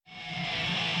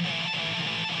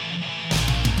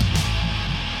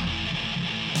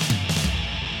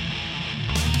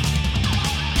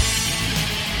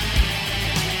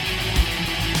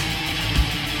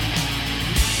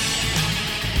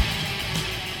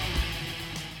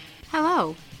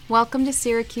Hello, welcome to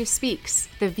Syracuse Speaks,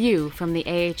 the view from the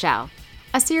AHL,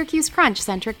 a Syracuse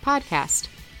Crunch-centric podcast.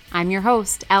 I'm your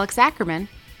host, Alex Ackerman.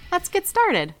 Let's get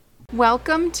started.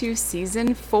 Welcome to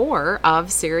Season 4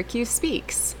 of Syracuse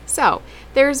Speaks. So,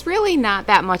 there's really not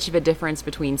that much of a difference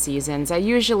between seasons. I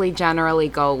usually generally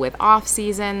go with off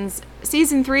seasons.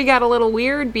 Season 3 got a little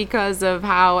weird because of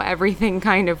how everything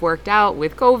kind of worked out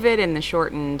with COVID and the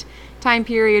shortened time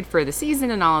period for the season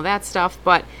and all of that stuff,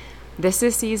 but this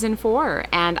is Season 4,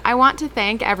 and I want to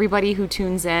thank everybody who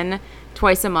tunes in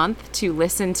twice a month to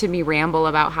listen to me ramble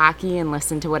about hockey and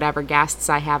listen to whatever guests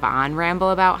I have on ramble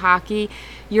about hockey.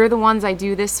 You're the ones I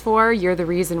do this for. You're the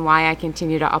reason why I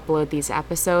continue to upload these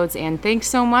episodes, and thanks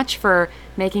so much for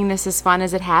making this as fun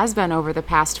as it has been over the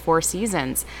past 4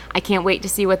 seasons. I can't wait to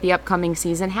see what the upcoming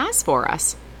season has for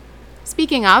us.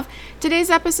 Speaking of, today's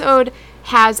episode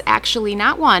has actually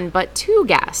not one, but 2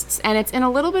 guests, and it's in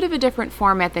a little bit of a different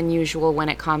format than usual when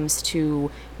it comes to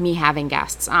me having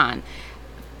guests on.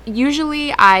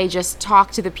 Usually I just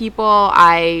talk to the people,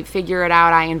 I figure it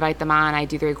out, I invite them on, I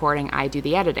do the recording, I do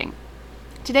the editing.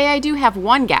 Today I do have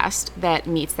one guest that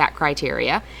meets that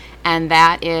criteria, and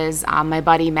that is my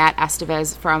buddy Matt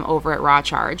Estevez from over at Raw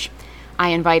Charge. I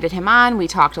invited him on, we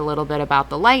talked a little bit about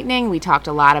the Lightning, we talked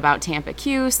a lot about Tampa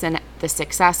Cuse and the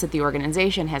success that the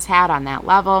organization has had on that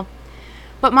level.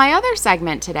 But my other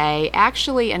segment today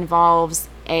actually involves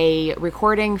a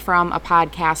recording from a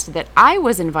podcast that I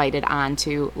was invited on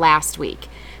to last week.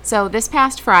 So this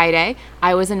past Friday,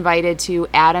 I was invited to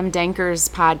Adam Denker's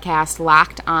podcast,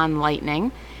 Locked on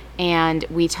Lightning, and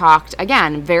we talked,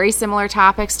 again, very similar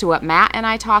topics to what Matt and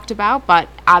I talked about, but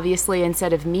obviously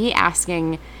instead of me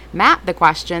asking Matt the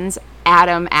questions,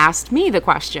 Adam asked me the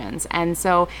questions. And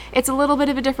so it's a little bit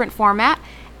of a different format.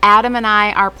 Adam and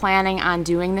I are planning on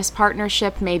doing this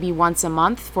partnership maybe once a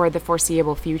month for the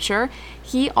foreseeable future.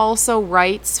 He also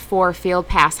writes for Field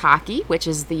Pass Hockey, which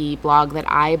is the blog that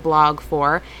I blog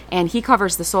for, and he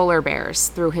covers the Solar Bears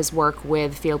through his work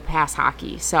with Field Pass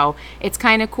Hockey. So it's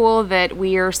kind of cool that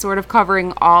we are sort of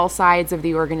covering all sides of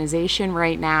the organization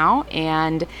right now,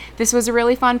 and this was a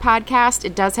really fun podcast.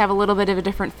 It does have a little bit of a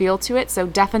different feel to it, so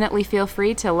definitely feel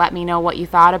free to let me know what you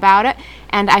thought about it,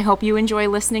 and I hope you enjoy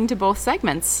listening to both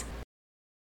segments.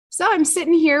 So I'm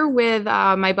sitting here with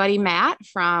my buddy Matt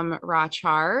from Raw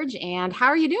Charge, and how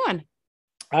are you doing?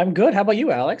 I'm good. How about you,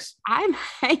 Alex? I'm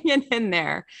hanging in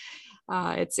there.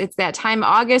 It's that time.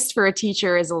 August for a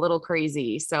teacher is a little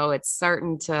crazy, so it's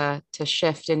starting to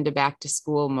shift into back to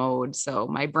school mode. So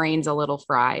my brain's a little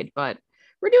fried, but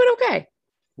we're doing okay.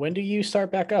 When do you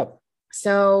start back up?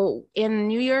 So in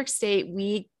New York State,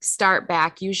 we start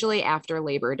back usually after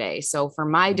Labor Day. So for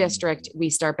my district, we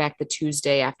start back the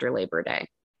Tuesday after Labor Day.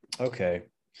 Okay.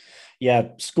 Yeah,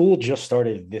 school just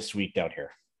started this week down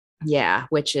here. Yeah,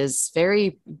 which is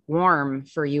very warm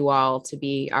for you all to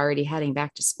be already heading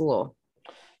back to school.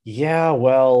 Yeah,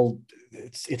 well,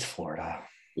 it's Florida.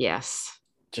 Yes.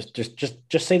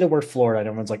 Just say the word Florida and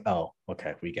everyone's like, "Oh,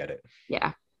 okay, we get it."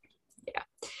 Yeah.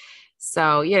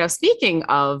 So, speaking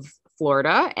of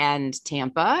Florida and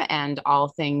Tampa and all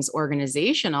things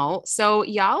organizational, so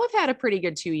y'all have had a pretty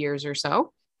good 2 years or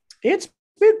so. It's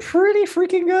been pretty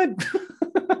freaking good.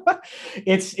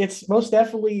 It's most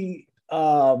definitely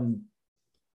been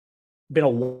a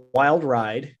wild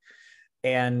ride,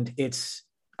 and it's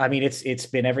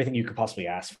been everything you could possibly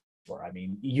ask for. I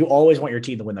mean, you always want your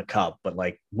team to win the cup, but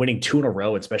like winning 2 in a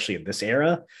row, especially in this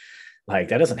era, like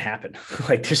that doesn't happen.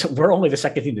 Like we're only the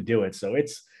second team to do it, so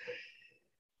it's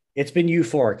been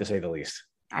euphoric to say the least.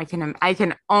 I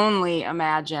can only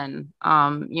imagine.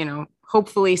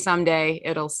 Hopefully someday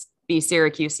it'll be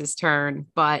Syracuse's turn,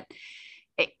 but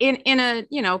in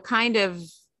a kind of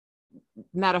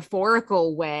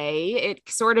metaphorical way, it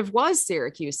sort of was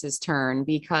Syracuse's turn,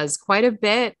 because quite a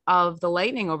bit of the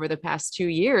Lightning over the past 2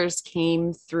 years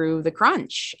came through the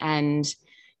crunch. And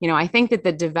I think that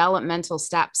the developmental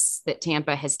steps that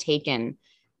Tampa has taken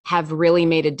have really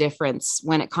made a difference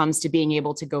when it comes to being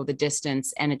able to go the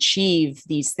distance and achieve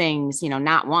these things,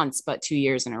 not once, but 2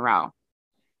 years in a row.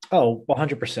 Oh,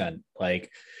 100%.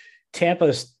 Like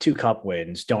Tampa's 2 cup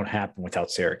wins don't happen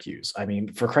without Syracuse. I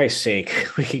mean, for Christ's sake,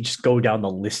 we can just go down the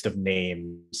list of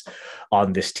names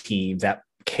on this team that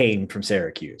came from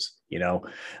Syracuse. I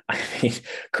mean,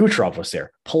 Kucherov was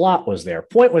there. Palat was there.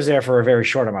 Point was there for a very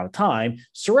short amount of time.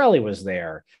 Cirelli was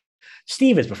there.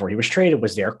 Stevens, before he was traded,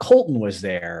 was there. Colton was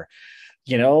there.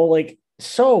 Like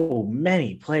so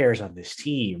many players on this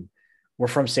team were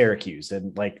from Syracuse,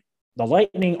 and like the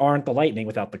Lightning aren't the Lightning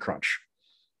without the crunch.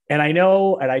 And I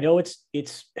know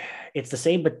it's the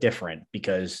same but different,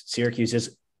 because Syracuse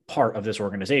is part of this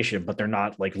organization, but they're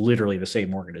not like literally the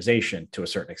same organization to a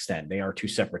certain extent. They are two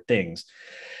separate things.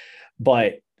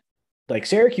 But like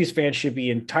Syracuse fans should be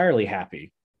entirely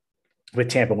happy with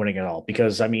Tampa winning it all,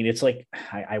 because I mean, it's like,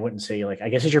 I wouldn't say like, I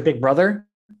guess it's your big brother,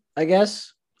 I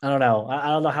guess. I don't know. I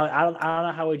don't know how, I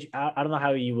don't know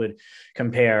how you would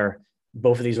compare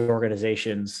both of these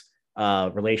organizations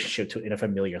relationship to in a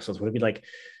familiar sense. Would it be like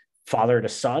father to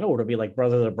son, or would it be like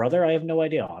brother to brother? I have no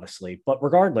idea, honestly. But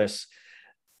regardless,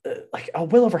 like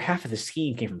well over half of this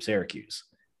team came from Syracuse.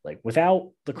 Like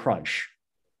without the crunch,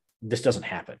 this doesn't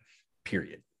happen,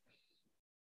 period.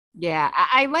 Yeah,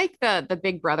 I like the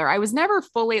big brother. I was never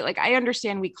fully like, I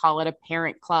understand we call it a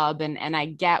parent club, and I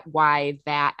get why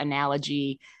that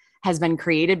analogy has been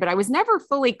created, but I was never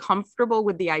fully comfortable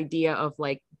with the idea of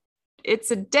like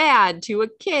it's a dad to a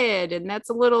kid, and that's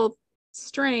a little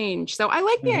strange. So I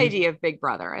like the Mm-hmm. idea of big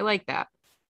brother. I like that.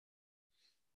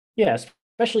 Yeah,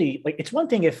 especially like it's one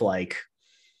thing if like,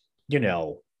 you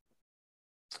know,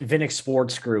 Vinix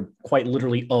Sports Group quite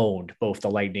literally owned both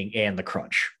the Lightning and the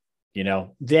Crunch,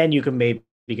 then you can maybe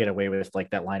get away with like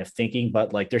that line of thinking.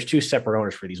 But like there's two separate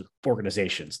owners for these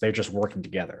organizations. They're just working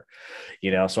together.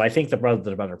 So I think the brother to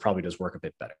the brother probably does work a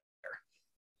bit better.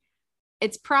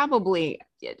 It's probably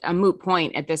a moot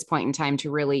point at this point in time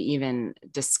to really even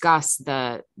discuss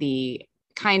the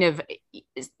kind of,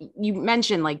 you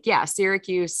mentioned like, yeah,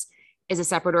 Syracuse is a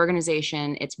separate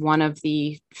organization. It's one of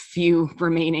the few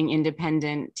remaining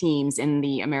independent teams in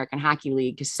the American Hockey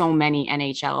League, because so many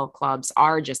NHL clubs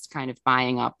are just kind of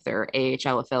buying up their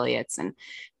AHL affiliates, and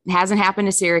it hasn't happened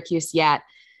to Syracuse yet.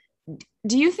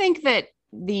 Do you think that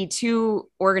the two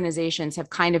organizations have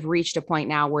kind of reached a point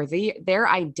now where their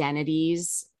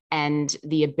identities and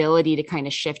the ability to kind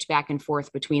of shift back and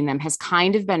forth between them has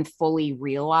kind of been fully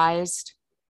realized?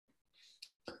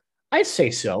 I'd say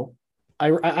so.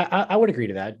 I would agree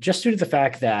to that, just due to the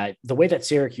fact that the way that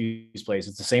Syracuse plays,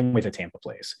 it's the same way that Tampa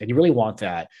plays, and you really want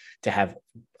that to have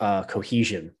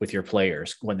cohesion with your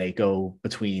players when they go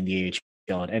between the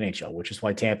AHL and NHL, which is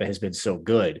why Tampa has been so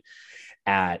good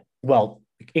at, well,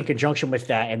 in conjunction with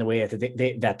that and the way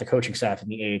that the coaching staff in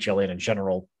the AHL and in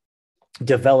general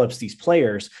develops these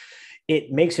players,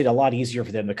 it makes it a lot easier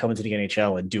for them to come into the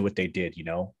NHL and do what they did.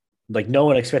 Like no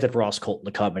one expected Ross Colton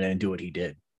to come in and do what he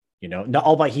did. Not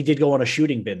all, but he did go on a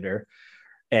shooting bender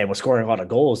and was scoring a lot of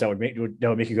goals that would make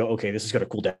you go, okay, this is going to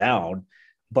cool down.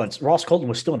 But Ross Colton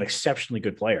was still an exceptionally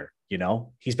good player.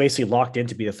 He's basically locked in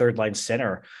to be the third line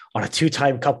center on a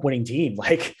 2-time cup winning team.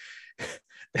 Like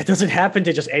that doesn't happen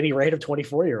to just any random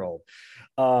 24-year-old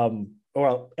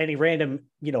or any random,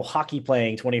 hockey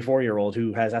playing 24-year-old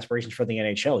who has aspirations for the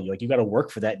NHL. You got to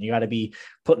work for that, and you got to be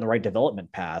put in the right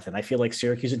development path. And I feel like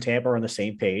Syracuse and Tampa are on the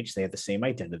same page. They have the same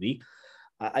identity.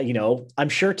 I'm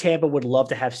sure Tampa would love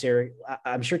to have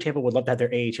I'm sure Tampa would love to have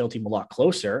their AHL team a lot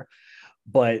closer,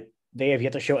 but they have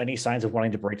yet to show any signs of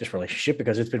wanting to break this relationship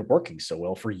because it's been working so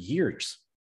well for years.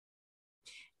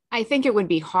 I think it would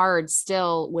be hard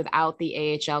still without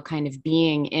the AHL kind of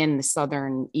being in the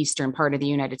southern eastern part of the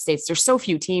United States. There's so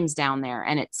few teams down there,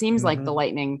 and it seems like the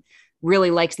Lightning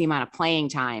really likes the amount of playing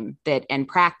time and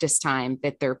practice time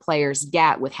that their players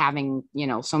get with having,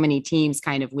 so many teams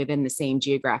kind of within the same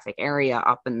geographic area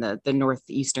up in the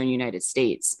northeastern United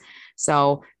States.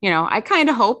 So, I kind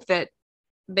of hope that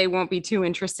they won't be too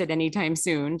interested anytime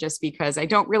soon, just because I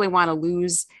don't really want to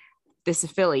lose this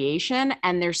affiliation.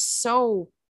 And there's so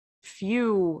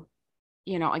few,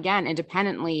 again,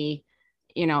 independently,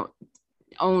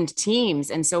 owned teams,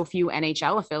 and so few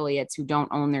NHL affiliates who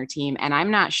don't own their team. And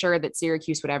I'm not sure that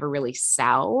Syracuse would ever really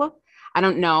sell. I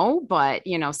don't know, but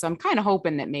so I'm kind of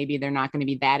hoping that maybe they're not going to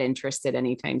be that interested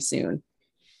anytime soon.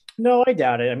 No, I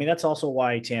doubt it. I mean, that's also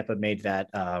why Tampa made that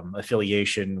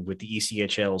affiliation with the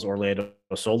ECHL's Orlando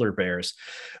Solar Bears,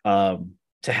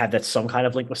 to have that some kind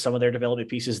of link with some of their development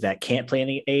pieces that can't play in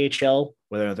the AHL,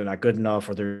 whether they're not good enough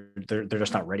or they're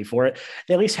just not ready for it.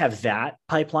 They at least have that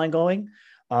pipeline going.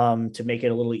 To make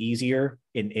it a little easier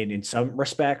in some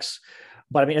respects.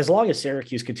 But I mean, as long as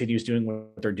Syracuse continues doing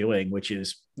what they're doing, which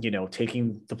is,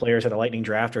 taking the players that the Lightning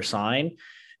draft or sign,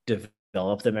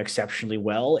 develop them exceptionally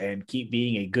well, and keep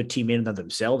being a good team in and of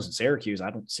themselves in Syracuse, I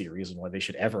don't see a reason why they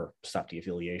should ever stop the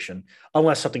affiliation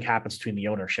unless something happens between the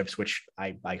ownerships, which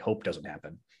I hope doesn't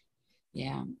happen.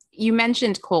 Yeah. You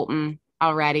mentioned Colton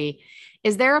already.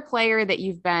 Is there a player that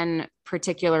you've been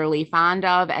particularly fond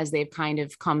of as they've kind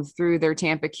of come through their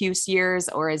Tampa Cuse years,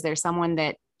 or is there someone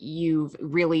that you've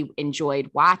really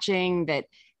enjoyed watching that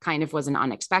kind of was an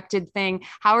unexpected thing?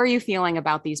 How are you feeling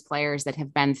about these players that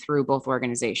have been through both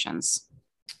organizations?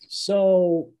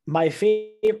 So my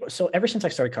favorite, so ever since I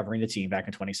started covering the team back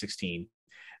in 2016,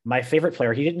 My favorite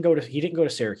player, he didn't go to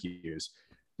Syracuse.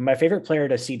 My favorite player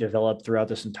to see develop throughout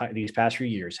these past few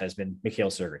years has been Mikhail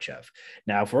Sergachev.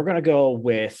 Now, if we're going to go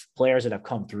with players that have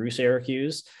come through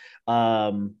Syracuse,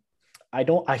 um, I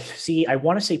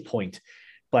want to say Point,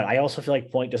 but I also feel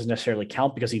like Point doesn't necessarily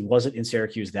count because he wasn't in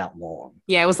Syracuse that long.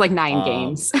 Yeah, it was like 9 Um,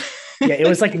 games. yeah, it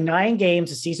was like 9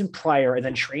 games a season prior, and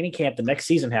then training camp the next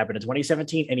season happened in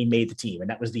 2017, and he made the team,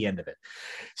 and that was the end of it.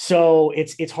 So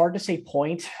it's hard to say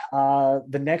Point.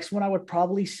 The next one I would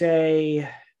probably say,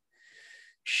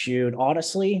 shoot,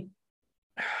 honestly,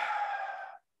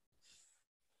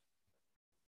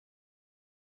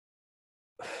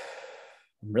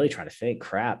 I'm really trying to think.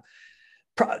 Crap.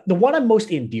 The one I'm most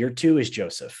endeared to is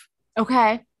Joseph.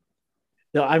 Okay.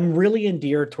 No, I'm really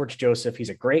endeared towards Joseph. He's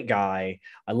a great guy.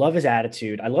 I love his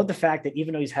attitude. I love the fact that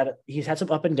even though he's had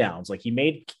some up and downs, like he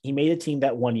made a team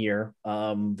that one year,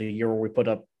 the year where we put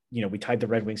up, we tied the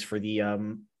Red Wings for the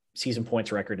season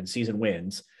points record and season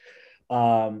wins.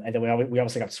 And then we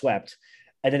obviously got swept,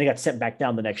 and then he got sent back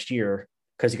down the next year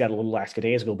because he got a little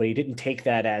lackadaisical. But he didn't take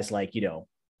that as like, he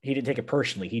didn't take it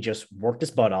personally. He just worked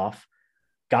his butt off,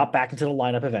 got back into the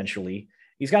lineup eventually.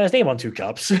 He's got his name on 2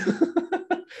 cups.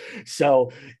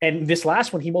 So, and this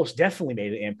last one, he most definitely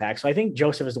made an impact. So I think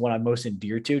Joseph is the one I'm most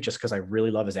endeared to just because I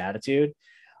really love his attitude.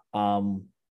 Um,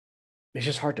 it's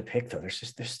just hard to pick though.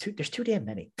 There's too damn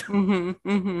many.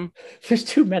 There's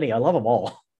too many. I love them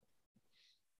all.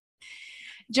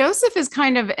 Joseph is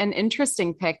kind of an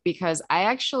interesting pick because I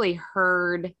actually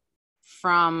heard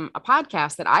from a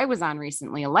podcast that I was on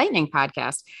recently, a Lightning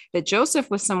podcast, that Joseph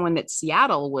was someone that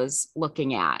Seattle was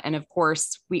looking at. And of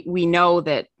course, we know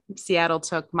that Seattle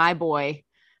took my boy,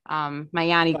 my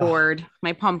Yanni Gourde,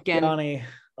 my pumpkin. Yanni.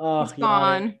 He's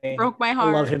gone. Yanni. Broke my I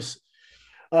love heart. him.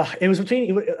 It was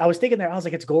between, I was thinking there, I was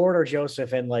like, it's Gourde or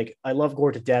Joseph. And like, I love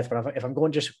Gourde to death, but if I'm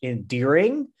going just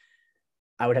endearing,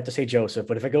 I would have to say Joseph.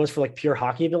 But if it goes for like pure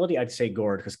hockey ability, I'd say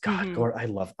Gourde because God, Gourde, I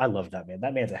love that man.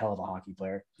 That man's a hell of a hockey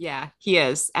player. Yeah, he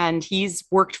is. And he's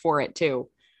worked for it too.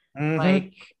 Mm-hmm.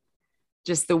 Like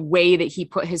just the way that he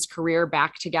put his career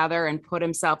back together and put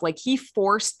himself, like he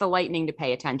forced the Lightning to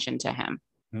pay attention to him.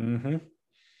 Mm-hmm.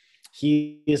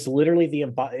 He is literally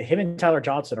him and Tyler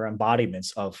Johnson are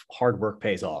embodiments of hard work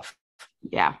pays off.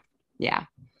 Yeah. Yeah.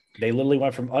 They literally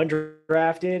went from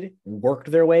undrafted, worked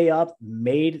their way up,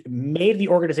 made the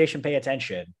organization pay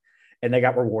attention, and they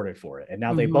got rewarded for it. And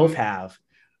now they both have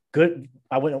good.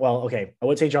 I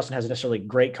wouldn't say Justin has a necessarily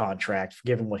great contract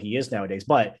given what he is nowadays,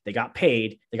 but they got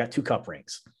paid. They got 2 cup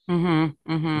rings.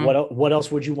 What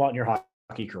else would you want in your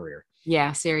hockey career?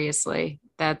 Yeah, seriously.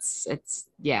 It's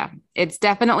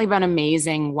definitely been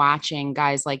amazing watching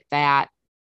guys like that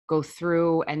go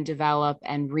through and develop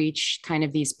and reach kind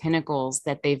of these pinnacles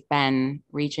that they've been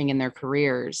reaching in their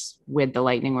careers with the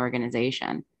Lightning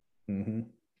organization. Mm-hmm.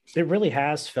 It really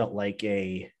has felt like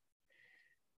a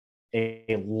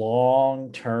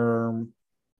long-term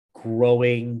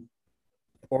growing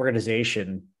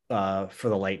organization for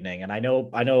the Lightning. And I know,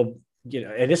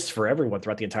 and this is for everyone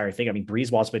throughout the entire thing. I mean,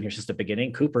 Breezewald's been here since the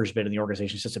beginning. Cooper's been in the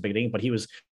organization since the beginning, but he was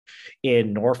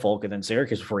in Norfolk and then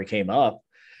Syracuse before he came up.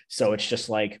 So it's just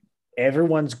like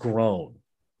everyone's grown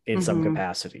in some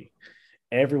capacity.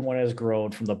 Everyone has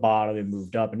grown from the bottom and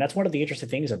moved up. And that's one of the interesting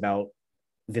things about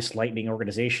this Lightning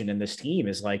organization and this team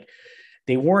is like,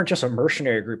 they weren't just a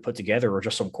mercenary group put together or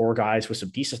just some core guys with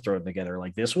some pieces thrown together.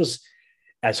 Like this was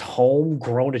as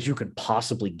homegrown as you could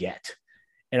possibly get.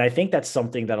 And I think that's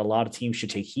something that a lot of teams should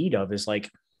take heed of is like,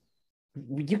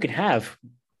 you can have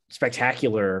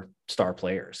spectacular star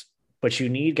players, but you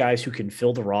need guys who can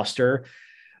fill the roster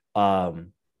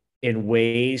in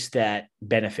ways that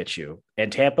benefit you.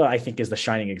 And Tampa, I think, is the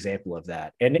shining example of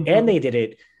that. And they did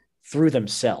it through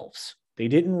themselves. They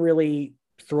didn't really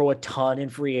throw a ton in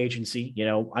free agency.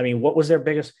 I mean, what was their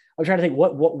biggest? I'm trying to think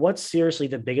what's seriously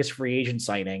the biggest free agent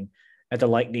signing that the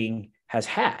Lightning has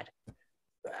had.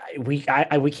 We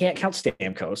can't count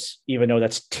Stamkos, even though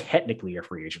that's technically a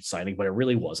free agent signing, but it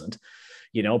really wasn't.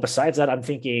 Besides that, I'm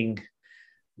thinking,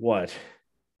 what?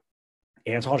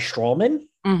 Anton Strawman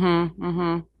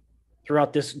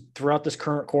throughout this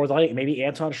current core, maybe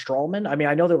Anton Strawman. I mean,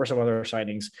 I know there were some other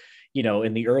signings,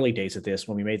 in the early days of this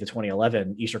when we made the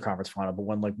 2011 Eastern Conference Final, but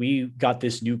when like we got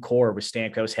this new core with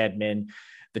Stamkos, Hedman,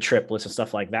 the triplets and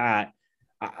stuff like that,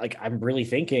 I'm really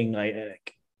thinking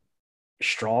like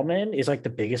Strawman is like the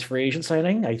biggest free agent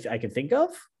signing I can think of.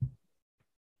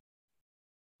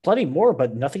 Plenty more,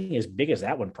 but nothing as big as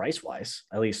that one price wise,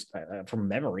 at least from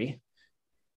memory.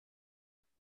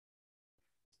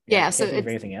 Yeah, so it's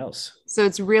anything else. So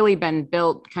it's really been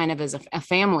built kind of as a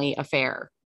family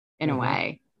affair in a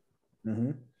way.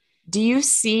 Do you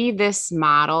see this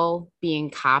model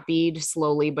being copied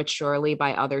slowly but surely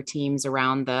by other teams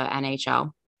around the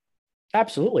NHL?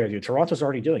 Absolutely, I do. Toronto's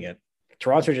already doing it.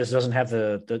 Toronto just doesn't have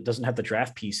the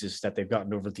draft pieces that they've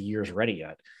gotten over the years ready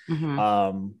yet.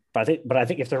 Mm-hmm. But I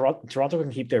think if Toronto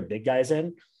can keep their big guys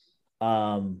in,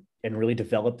 and really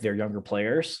develop their younger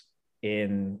players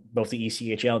in both the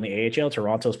ECHL and the AHL,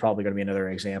 Toronto is probably going to be another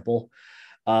example.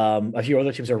 A few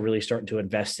other teams are really starting to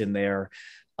invest in their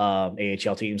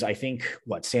AHL teams. I think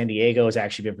San Diego has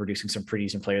actually been producing some pretty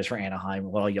decent players for Anaheim, a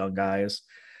lot of young guys.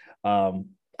 I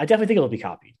definitely think it'll be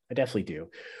copied. I definitely do.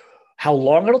 How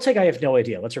long it'll take, I have no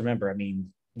idea. Let's remember, I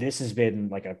mean, this has been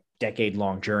like a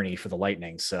decade-long journey for the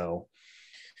Lightning. So,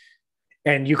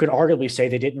 and you could arguably say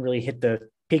they didn't really hit the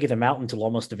peak of the mountain until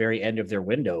almost the very end of their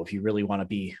window, if you really want to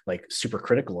be like super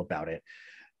critical about it.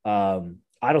 I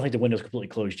don't think the window's completely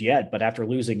closed yet, but after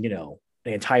losing, the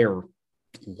entire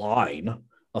line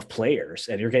of players,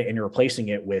 and you're replacing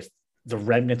it with the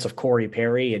remnants of Corey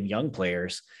Perry and young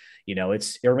players,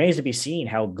 it remains to be seen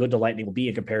how good the Lightning will be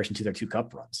in comparison to their 2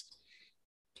 cup runs.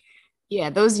 Yeah,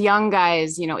 those young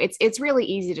guys, it's really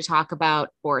easy to talk about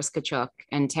Boris Kachuk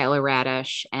and Taylor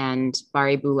Radish and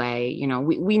Barry Boulay.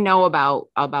 We know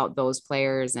about those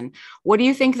players. And what do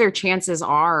you think their chances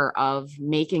are of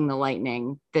making the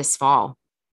Lightning this fall?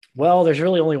 Well, there's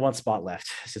really only one spot left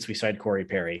since we signed Corey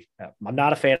Perry. I'm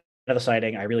not a fan of the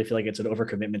signing. I really feel like it's an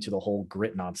overcommitment to the whole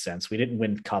grit nonsense. We didn't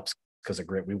win cups because of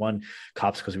grit. We won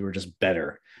cups because we were just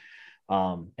better.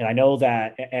 And I know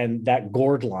that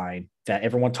Gord line that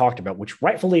everyone talked about, which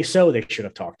rightfully so they should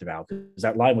have talked about, because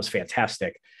that line was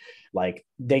fantastic. Like,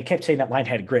 they kept saying that line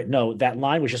had grit. No, that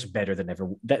line was just better than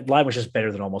that line was just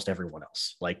better than almost everyone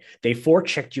else. Like, they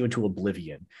forechecked you into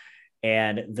oblivion.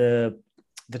 And the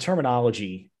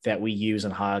terminology that we use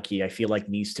in hockey, I feel like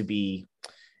needs to be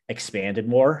expanded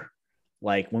more.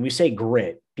 Like, when we say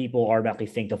grit, people automatically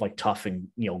think of like tough and,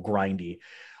 grindy.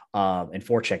 And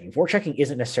forechecking. Forechecking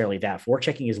isn't necessarily that.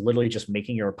 Forechecking is literally just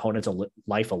making your opponent's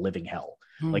life a living hell.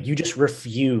 Like, you just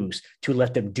refuse to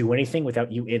let them do anything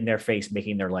without you in their face,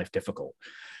 making their life difficult.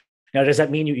 Now, does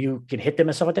that mean you can hit them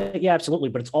and stuff like that? Yeah, absolutely.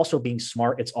 But it's also being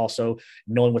smart. It's also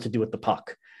knowing what to do with the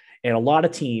puck. And a lot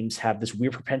of teams have this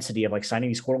weird propensity of like signing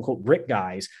these quote unquote grit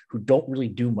guys who don't really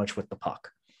do much with the puck.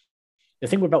 The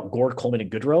thing about Gord, Coleman, and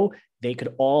Goodrow, they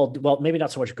could all, well, maybe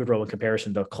not so much Goodrow in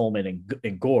comparison to Coleman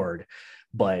and Gord,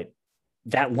 but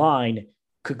that line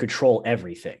could control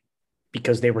everything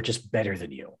because they were just better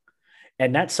than you.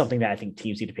 And that's something that I think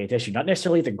teams need to pay attention to. Not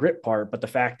necessarily the grit part, but the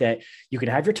fact that you can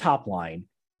have your top line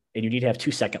and you need to have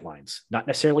 2 second lines, not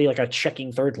necessarily like a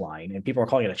checking third line. And people are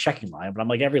calling it a checking line, but I'm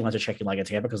like, every line's a checking line in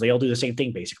Tampa because they all do the same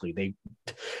thing. Basically,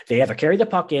 they have to carry the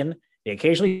puck in, they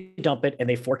occasionally dump it, and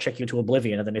they forecheck you to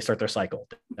oblivion, and then they start their cycle.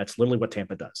 That's literally what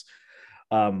Tampa does.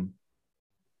 But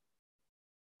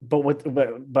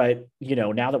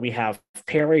now that we have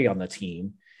Perry on the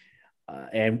team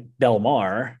and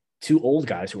Belmar, 2 old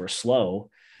guys who are slow,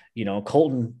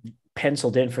 Colton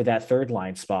penciled in for that third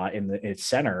line spot in its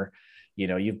center.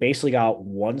 You've basically got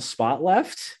 1 spot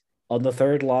left on the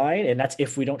third line, and that's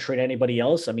if we don't trade anybody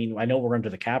else. I mean, I know we're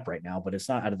under the cap right now, but it's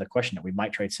not out of the question that we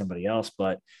might trade somebody else.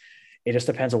 But it just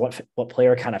depends on what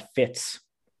player kind of fits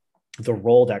the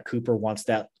role that Cooper wants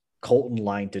that Colton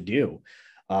line to do.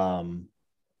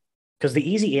 Because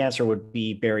the easy answer would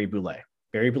be Barry Boulay.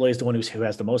 Barry Boulay is the one who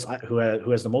has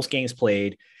the most games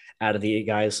played out of the 8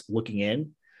 guys looking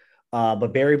in.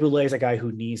 But Barry Boulay is a guy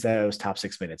who needs those top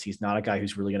 6 minutes. He's not a guy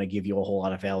who's really going to give you a whole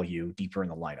lot of value deeper in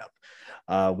the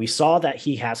lineup. We saw that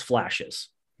he has flashes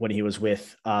when he was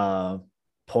with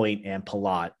Point and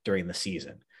Palat during the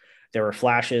season. There were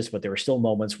flashes, but there were still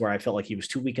moments where I felt like he was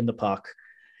too weak in the puck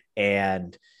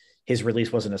and his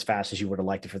release wasn't as fast as you would have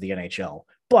liked it for the NHL.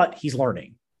 But he's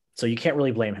learning, so you can't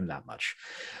really blame him that much.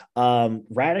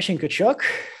 Radish and Kachuk,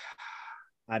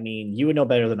 I mean, you would know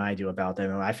better than I do about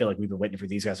them. I feel like we've been waiting for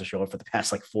these guys to show up for the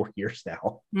past 4 years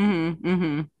now. Mm-hmm,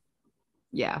 mm-hmm.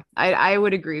 Yeah, I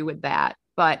would agree with that.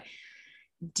 But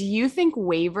do you think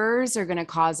waivers are going to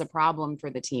cause a problem for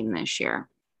the team this year?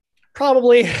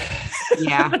 Probably.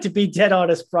 Yeah. To be dead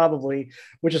honest, probably,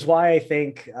 which is why I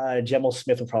think Gemel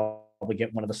Smith will probably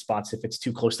get one of the spots if it's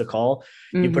too close to call.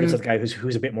 You put it to the guy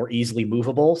who's a bit more easily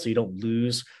movable, so you don't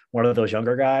lose one of those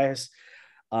younger guys.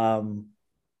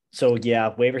 So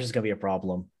yeah, waivers is going to be a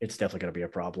problem. It's definitely going to be a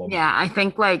problem. Yeah, I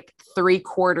think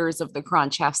 3/4 of the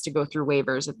crunch has to go through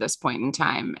waivers at this point in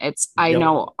time. I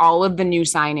know all of the new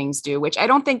signings do, which I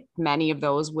don't think many of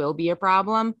those will be a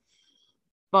problem,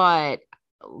 but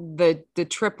the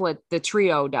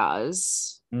trio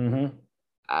does. Mm-hmm.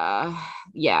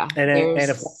 Yeah.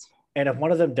 And And if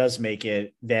one of them does make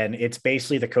it, then it's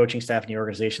basically the coaching staff and the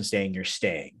organization saying you're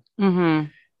staying. Mm-hmm.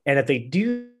 And if they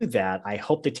do that, I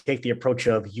hope they take the approach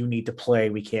of you need to play.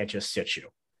 We can't just sit you,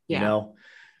 you Yeah. know?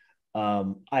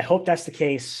 I hope that's the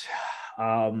case.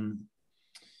 I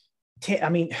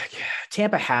mean,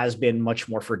 Tampa has been much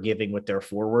more forgiving with their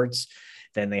forwards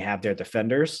than they have their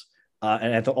defenders.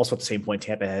 And also at the same point,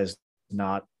 Tampa has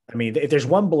not, I mean, if there's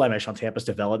one blemish on Tampa's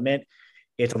development,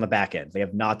 it's on the back end. They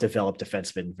have not developed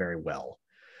defensemen very well.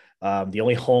 The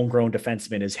only homegrown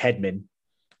defenseman is Hedman,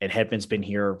 and Hedman's been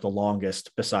here the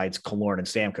longest besides Killorn and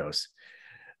Stamkos.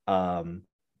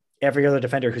 Every other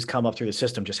defender who's come up through the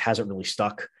system just hasn't really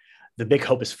stuck. The big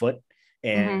hope is Foote,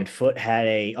 and Foote had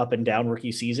a up and down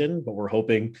rookie season, but we're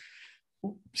hoping,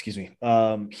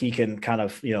 he can kind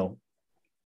of,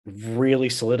 really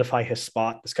solidify his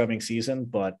spot this coming season.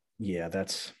 But yeah,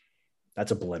 that's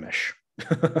a blemish.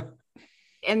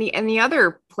 And the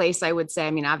other place I would say,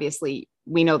 I mean, obviously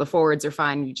we know the forwards are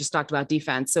fine. You just talked about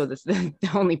defense. So the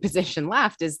only position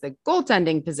left is the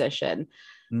goaltending position.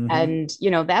 And,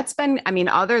 that's been, I mean,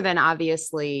 other than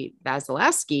obviously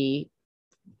Vasilevsky,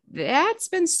 that's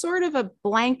been sort of a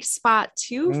blank spot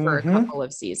too for a couple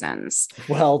of seasons.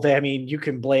 Well, you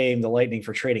can blame the Lightning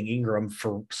for trading Ingram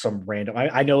for some random,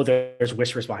 I know there's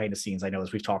whispers behind the scenes. I know,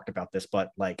 as we've talked about this,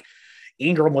 but like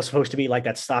Ingram was supposed to be like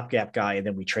that stopgap guy, and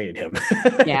then we traded him.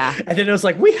 Yeah. And then it was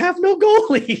like, we have no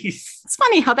goalies. It's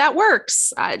funny how that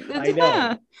works. I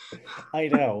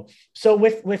know. So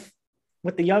with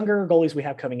the younger goalies we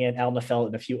have coming in, Al Nefelt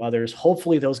and a few others,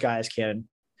 hopefully those guys can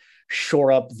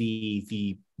shore up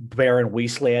the barren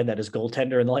wasteland that is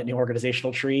goaltender in the Lightning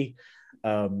organizational tree.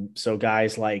 So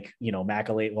guys like,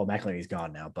 McElhinney's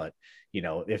gone now, but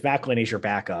if McElhinney's your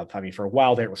backup, I mean, for a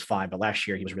while there it was fine, but last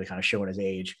year he was really kind of showing his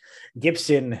age.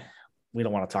 Gibson, we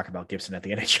don't want to talk about Gibson at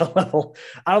the NHL level.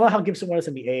 I don't know how Gibson was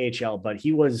in the AHL, but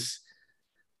he was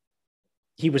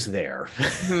there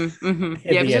in the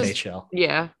NHL.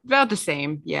 Yeah, about the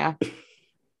same. Yeah.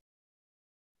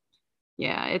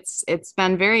 Yeah, it's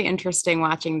been very interesting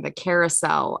watching the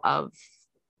carousel of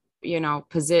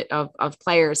of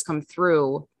players come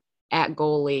through at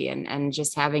goalie, and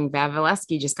just having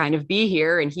Vasilevsky just kind of be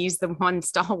here, and he's the one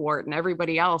stalwart, and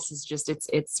everybody else is just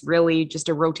it's really just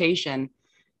a rotation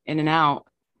in and out.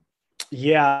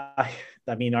 Yeah,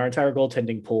 I mean, our entire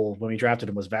goaltending pool when we drafted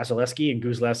him was Vasilevsky and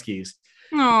Guzlevski's.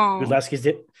 Oh,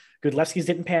 Guzlevski's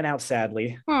didn't pan out,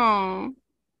 sadly. Oh,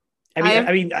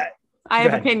 I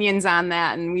have opinions on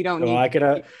that, and we don't need.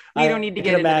 We don't need to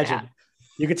get into that.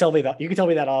 You could tell me that. You could tell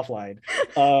me that offline.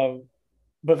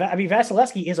 But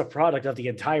Vasilevsky is a product of the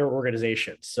entire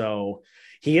organization, so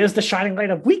he is the shining light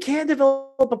of we can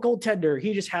develop a goaltender.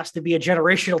 He just has to be a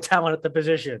generational talent at the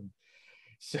position.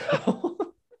 So,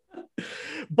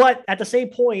 but at the same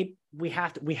point, we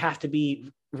have to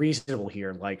be reasonable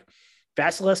here. Like,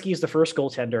 Vasilevsky is the first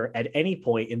goaltender at any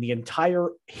point in the entire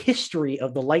history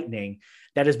of the Lightning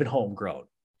that has been homegrown,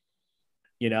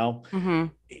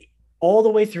 all the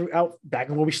way throughout back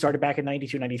when we started back in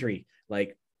 92, 93.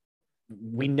 Like,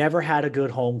 we never had a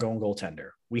good homegrown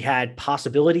goaltender. We had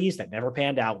possibilities that never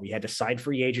panned out. We had to sign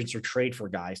free agents or trade for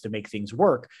guys to make things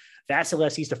work.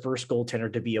 Vasilevsky's the first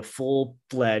goaltender to be a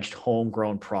full-fledged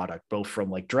homegrown product, both from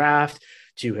like draft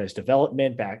to his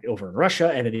development back over in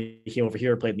Russia. And then he came over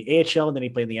here and played in the AHL, and then he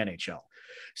played in the NHL.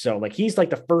 So like, he's like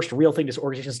the first real thing this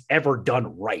organization's ever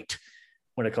done right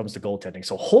when it comes to goaltending.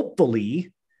 So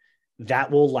hopefully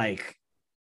that will like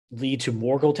lead to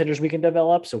more goaltenders we can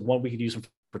develop. So one, we could use them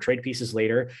for trade pieces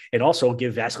later, and also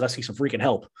give Vasilevsky some freaking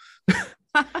help.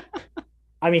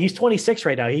 I mean, he's 26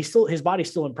 right now. His body's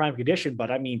still in prime condition, but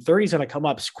I mean, 30 is going to come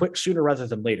up quick sooner rather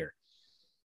than later.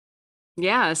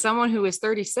 Yeah. Someone who is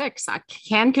 36, I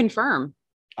can confirm.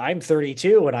 I'm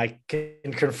 32 and I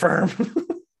can confirm.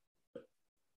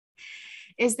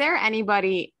 Is there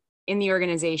anybody in the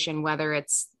organization, whether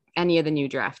it's any of the new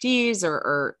draftees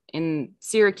or in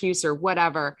Syracuse or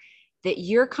whatever, that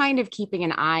you're kind of keeping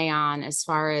an eye on as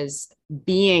far as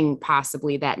being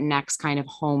possibly that next kind of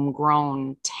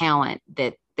homegrown talent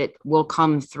that will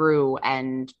come through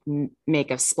and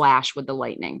make a splash with the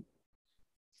Lightning?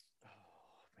 Oh,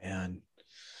 man.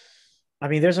 I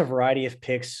mean, there's a variety of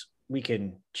picks we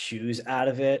can choose out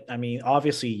of it. I mean,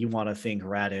 obviously you want to think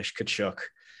Radish, Tkachuk,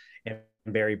 and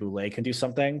Barry Boulay can do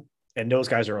something. And those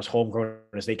guys are as homegrown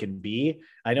as they can be.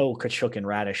 I know Tkachuk and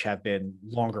Radish have been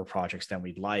longer projects than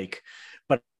we'd like,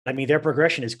 but I mean, their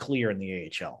progression is clear in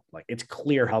the AHL. Like, it's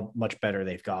clear how much better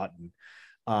they've gotten.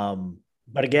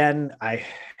 But again,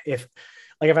 if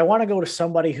I want to go to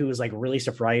somebody who has like really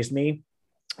surprised me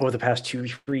over the past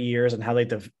 2-3 years and how they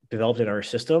developed in our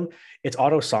system, it's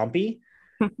Otto Sampi.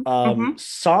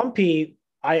 Sampi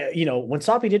when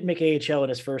Soppy didn't make AHL in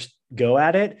his first go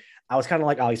at it, I was kind of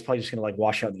like, oh, he's probably just going to like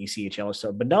wash out in the ECHL or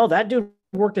so. But no, that dude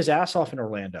worked his ass off in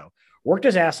Orlando, worked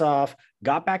his ass off,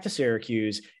 got back to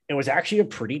Syracuse, and was actually a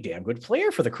pretty damn good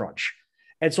player for the Crunch.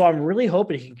 And so I'm really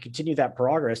hoping he can continue that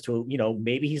progress to,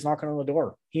 maybe he's knocking on the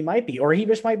door. He might be, or he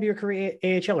just might be a career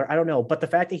AHLer. I don't know. But the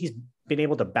fact that he's been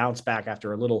able to bounce back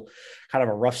after a little kind of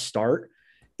a rough start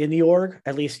in the org,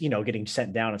 at least, getting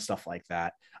sent down and stuff like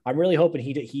that. I'm really hoping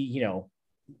he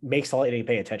makes the Lightning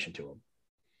pay attention to him.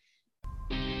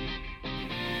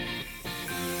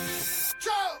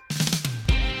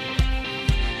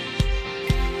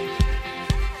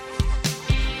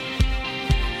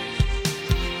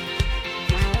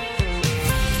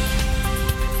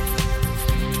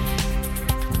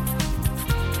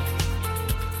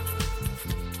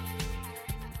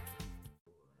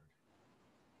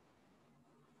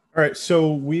 All right,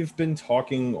 so we've been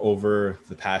talking over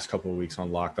the past couple of weeks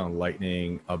on Locked On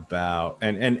Lightning about,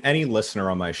 and any listener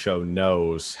on my show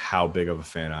knows how big of a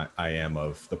fan I am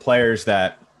of the players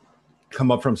that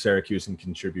come up from Syracuse and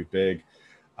contribute big.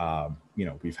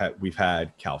 We've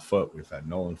had Cal Foote, we've had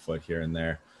Nolan Foote here and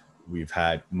there. We've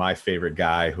had my favorite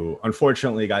guy who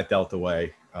unfortunately got dealt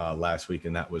away last week,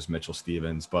 and that was Mitchell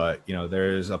Stephens. But,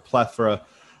 there's a plethora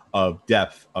of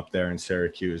depth up there in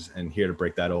Syracuse, and here to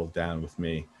break that all down with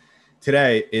me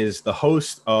today is the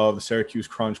host of the Syracuse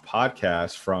Crunch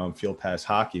podcast from Field Pass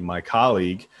Hockey, my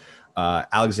colleague,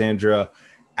 Alexandra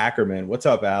Ackerman. What's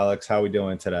up, Alex? How are we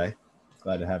doing today?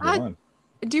 Glad to have you on.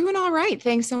 Doing all right.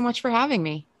 Thanks so much for having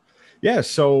me. Yeah,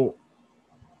 so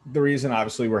the reason,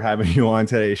 obviously, we're having you on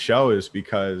today's show is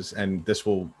because, and this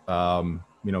will,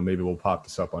 maybe we'll pop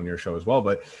this up on your show as well,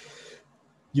 but,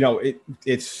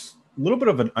 it's a little bit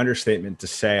of an understatement to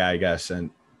say, I guess, and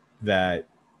that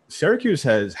Syracuse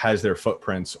has their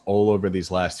footprints all over these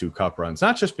last two cup runs,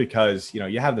 not just because,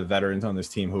 you have the veterans on this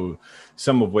team who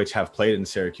some of which have played in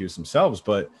Syracuse themselves,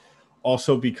 but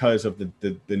also because of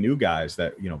the new guys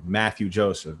that, Matthew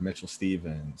Joseph, Mitchell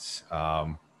Stephens,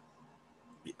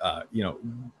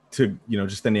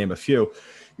 just to name a few.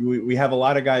 We have a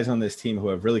lot of guys on this team who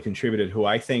have really contributed, who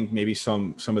I think maybe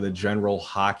some of the general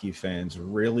hockey fans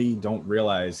really don't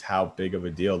realize how big of a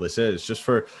deal this is, just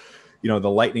for the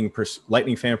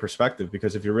Lightning fan perspective.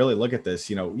 Because if you really look at this,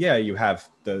 you have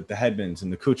the Hedmans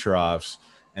and the Kucherovs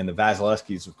and the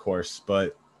Vasilevskis, of course,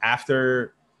 but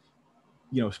after,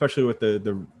 especially with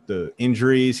the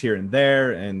injuries here and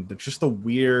there, and just the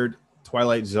weird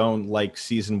Twilight Zone like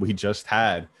season we just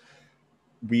had,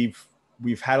 we've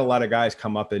had a lot of guys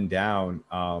come up and down.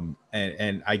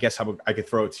 And I guess I could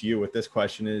throw it to you with this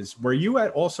question is, were you at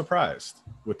all surprised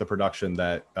with the production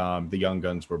that the young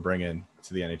guns were bringing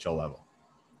to the NHL level?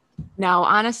 No,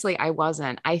 honestly, I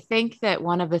wasn't. I think that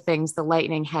one of the things the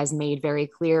Lightning has made very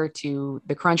clear to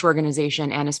the Crunch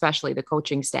organization, and especially the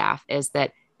coaching staff, is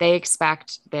that they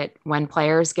expect that when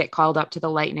players get called up to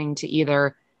the Lightning to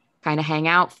either kind of hang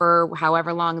out for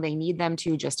however long they need them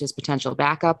to, just as potential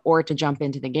backup, or to jump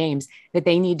into the games, that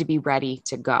they need to be ready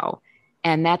to go.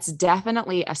 And that's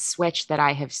definitely a switch that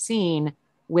I have seen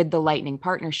with the Lightning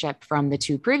partnership from the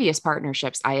two previous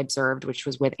partnerships I observed, which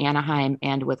was with Anaheim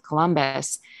and with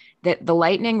Columbus, that the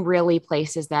Lightning really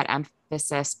places that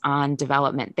emphasis on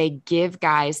development. They give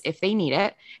guys if they need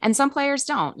it, and some players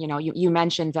don't. You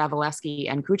mentioned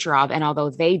Vasilevsky and Kucherov, and although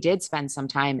they did spend some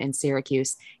time in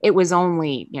Syracuse, it was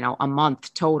only, a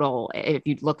month total. If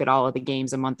you look at all of the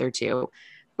games, a month or two,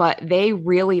 but they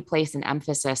really place an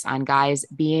emphasis on guys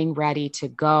being ready to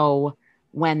go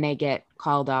when they get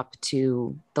called up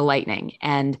to the Lightning.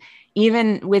 And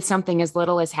even with something as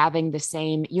little as having the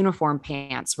same uniform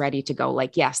pants ready to go,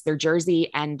 like, yes, their jersey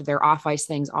and their off ice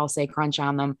things all say Crunch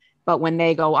on them, but when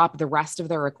they go up, the rest of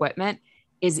their equipment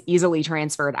is easily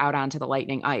transferred out onto the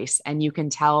Lightning ice. And you can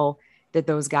tell that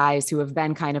those guys who have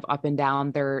been kind of up and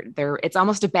down, it's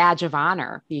almost a badge of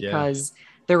honor, because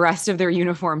the rest of their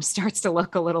uniform starts to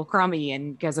look a little crummy,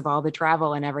 and because of all the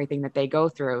travel and everything that they go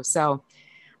through. So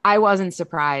I wasn't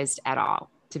surprised at all,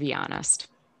 to be honest.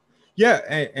 Yeah,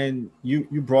 and you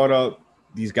brought up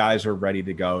these guys are ready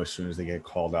to go as soon as they get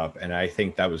called up, and I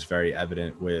think that was very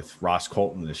evident with Ross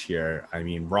Colton this year. I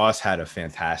mean, Ross had a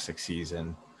fantastic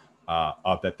season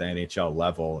up at the NHL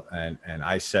level, and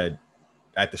I said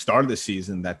at the start of the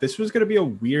season that this was going to be a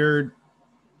weird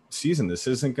season. This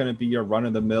isn't going to be a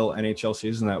run-of-the-mill NHL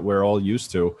season that we're all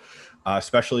used to,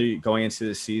 especially going into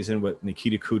the season with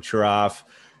Nikita Kucherov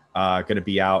going to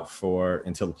be out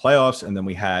until the playoffs. And then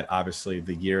we had obviously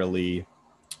the yearly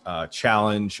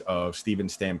challenge of Steven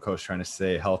Stamkos trying to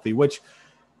stay healthy, which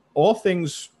all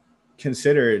things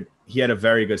considered, he had a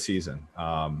very good season.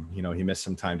 He missed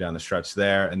some time down the stretch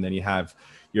there, and then you have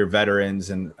your veterans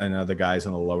and other guys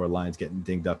on the lower lines getting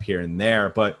dinged up here and there.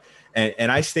 But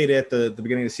and I stated at the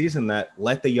beginning of the season that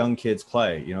let the young kids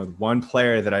play. One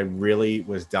player that I really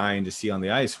was dying to see on the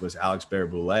ice was Alex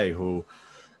Barré-Boulet, who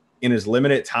in his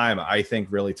limited time, I think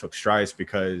really took strides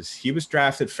because he was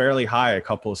drafted fairly high a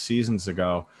couple of seasons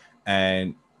ago.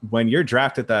 And when you're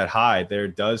drafted that high, there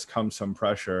does come some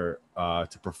pressure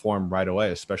to perform right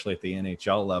away, especially at the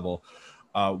NHL level.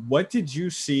 What did you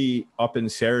see up in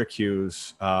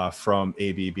Syracuse from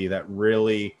ABB that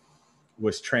really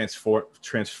was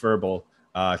transferable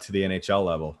to the NHL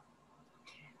level?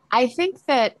 I think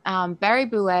that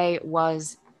Barré-Boulet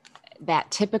was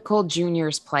that typical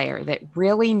juniors player that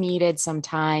really needed some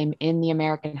time in the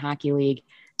American Hockey League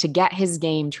to get his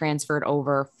game transferred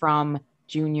over from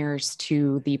juniors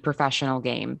to the professional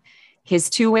game. His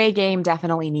two-way game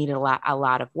definitely needed a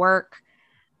lot of work.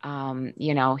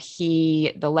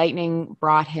 The Lightning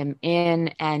brought him in,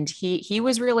 and he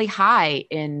was really high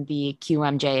in the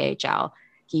QMJHL.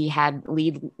 He had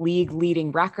league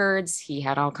leading records. He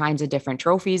had all kinds of different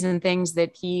trophies and things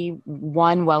that he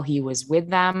won while he was with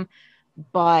them.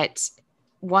 But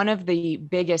one of the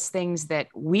biggest things that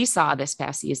we saw this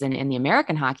past season in the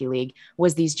American Hockey League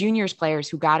was these juniors players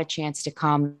who got a chance to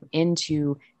come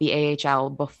into the AHL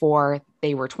before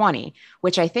they were 20,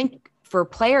 which I think for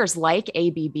players like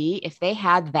ABB, if they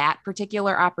had that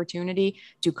particular opportunity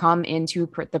to come into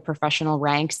the professional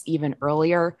ranks even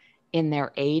earlier in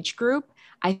their age group,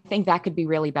 I think that could be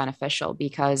really beneficial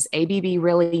because ABB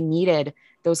really needed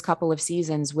those couple of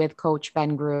seasons with Coach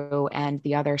Ben Grew and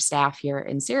the other staff here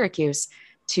in Syracuse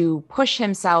to push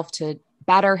himself to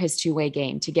better his two-way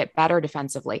game, to get better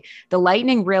defensively. The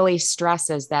Lightning really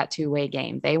stresses that two-way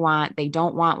game. They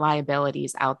don't want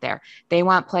liabilities out there. They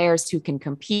want players who can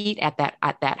compete at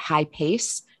that high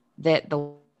pace that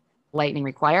the Lightning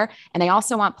require. And they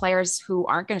also want players who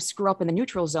aren't going to screw up in the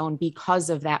neutral zone because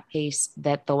of that pace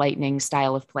that the Lightning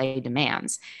style of play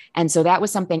demands. And so that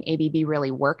was something ABB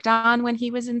really worked on when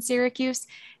he was in Syracuse.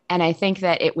 And I think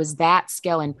that it was that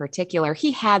skill in particular.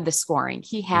 He had the scoring,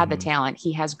 he had the talent,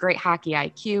 he has great hockey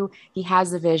IQ, he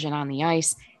has the vision on the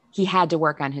ice. He had to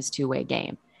work on his two-way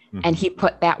game. And he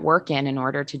put that work in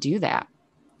order to do that.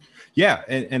 Yeah,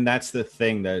 and that's the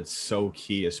thing that's so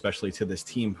key, especially to this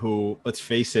team who, let's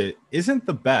face it, isn't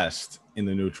the best in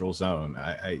the neutral zone.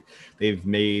 They've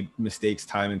made mistakes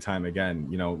time and time again.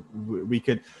 We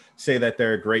could say that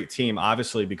they're a great team,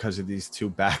 obviously, because of these two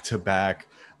back-to-back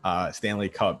Stanley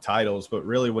Cup titles. But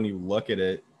really, when you look at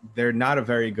it, they're not a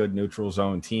very good neutral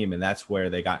zone team, and that's where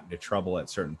they got into trouble at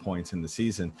certain points in the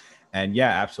season. And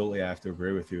yeah, absolutely, I have to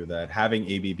agree with you that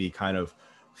having ABB kind of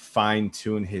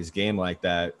fine-tune his game like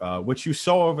that, which you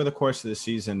saw over the course of the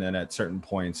season and at certain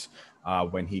points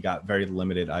when he got very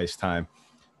limited ice time,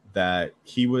 that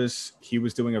he was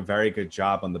doing a very good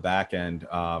job on the back end.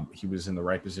 He was in the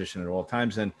right position at all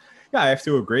times. And yeah, I have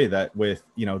to agree that with,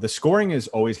 the scoring is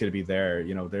always going to be there.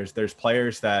 There's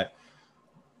players that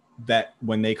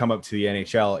when they come up to the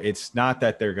NHL, it's not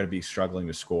that they're going to be struggling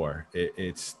to score.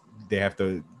 It's they have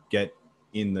to get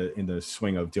in the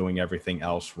swing of doing everything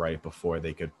else right before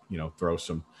they could, throw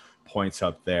some points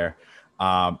up there.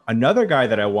 Another guy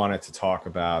that I wanted to talk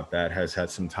about that has had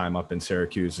some time up in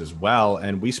Syracuse as well,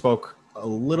 and we spoke a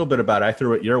little bit about it. I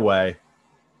threw it your way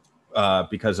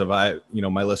because of my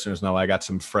listeners know I got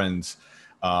some friends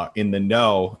in the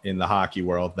know in the hockey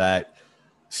world that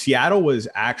Seattle was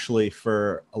actually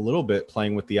for a little bit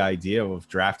playing with the idea of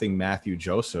drafting Matthew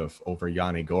Joseph over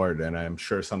Yanni Gourde, and I'm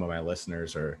sure some of my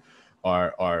listeners are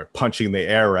punching the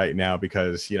air right now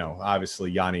because,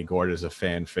 obviously Yanni Gourde is a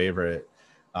fan favorite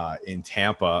in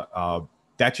Tampa.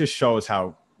 That just shows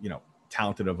how,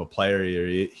 talented of a player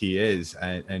he is.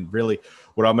 And really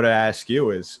what I'm going to ask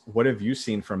you is, what have you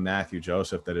seen from Matthew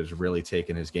Joseph that has really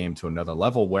taken his game to another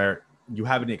level where you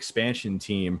have an expansion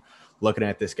team looking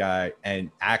at this guy and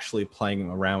actually playing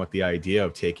around with the idea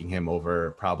of taking him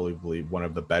over probably one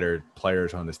of the better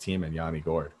players on this team in Yanni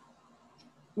Gourde?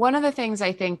 One of the things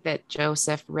I think that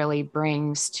Joseph really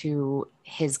brings to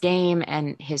his game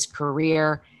and his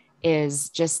career is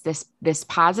just this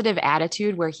positive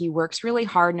attitude where he works really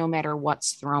hard no matter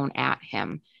what's thrown at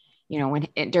him.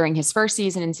 During his first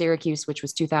season in Syracuse, which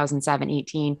was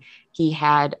 2007-18, he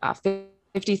had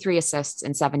 53 assists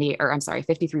and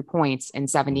 53 points in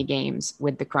 70 games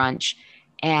with the Crunch.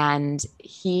 And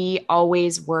he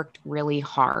always worked really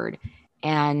hard.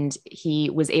 And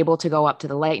he was able to go up to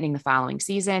the Lightning the following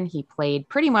season. He played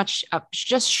pretty much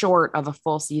just short of a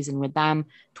full season with them,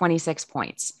 26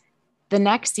 points. the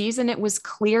next season, it was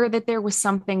clear that there was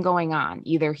something going on.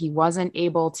 Either he wasn't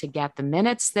able to get the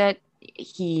minutes that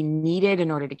he needed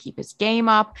in order to keep his game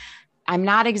up. I'm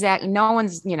not exactly, no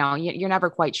one's, you're never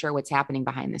quite sure what's happening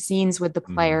behind the scenes with the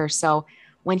player. So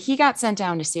when he got sent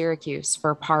down to Syracuse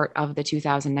for part of the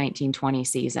 2019-20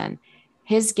 season,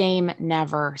 his game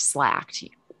never slacked.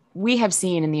 We have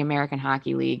seen in the American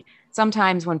Hockey League,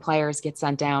 sometimes when players get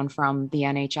sent down from the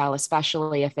NHL,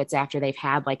 especially if it's after they've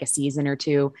had like a season or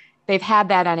two, they've had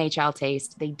that NHL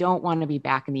taste. They don't want to be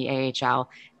back in the AHL.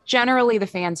 Generally, the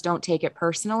fans don't take it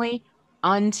personally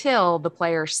until the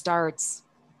player starts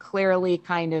clearly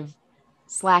kind of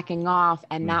slacking off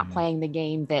and not playing the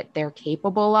game that they're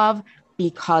capable of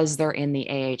because they're in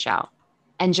the AHL.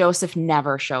 And Joseph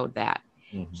never showed that.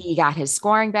 He got his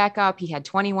scoring back up. He had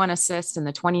 21 assists in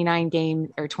the 29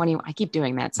 game or 20. I keep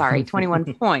doing that. Sorry.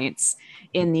 21 points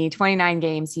in the 29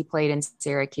 games he played in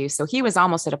Syracuse. So he was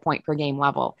almost at a point per game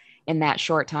level in that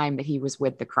short time that he was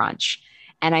with the Crunch.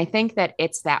 And I think that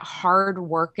it's that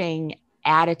hardworking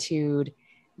attitude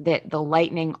that the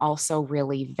Lightning also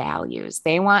really values.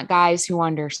 They want guys who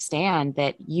understand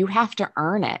that you have to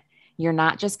earn it. You're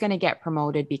not just going to get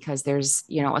promoted because there's,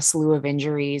 a slew of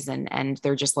injuries and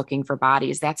they're just looking for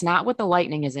bodies. That's not what the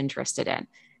Lightning is interested in.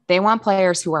 They want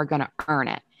players who are going to earn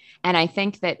it. And I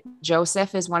think that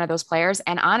Joseph is one of those players.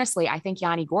 And honestly, I think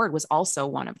Yanni Gourde was also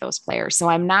one of those players. So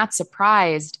I'm not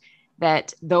surprised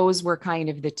that those were kind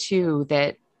of the two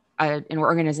that an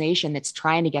organization that's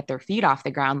trying to get their feet off the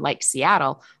ground like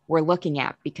Seattle we're looking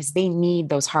at, because they need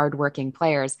those hardworking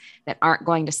players that aren't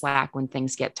going to slack when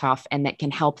things get tough and that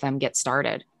can help them get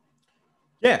started.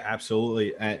 Yeah,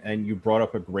 absolutely. And you brought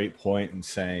up a great point in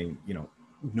saying,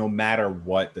 no matter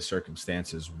what the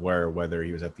circumstances were, whether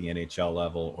he was at the NHL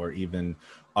level or even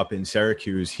up in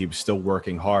Syracuse, he was still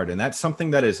working hard. And that's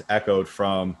something that is echoed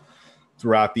from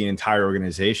throughout the entire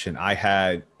organization. I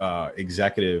had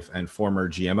executive and former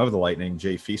GM of the Lightning,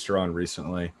 Jay Feaster, on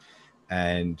recently,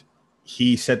 and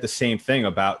he said the same thing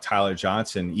about Tyler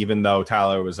Johnson, even though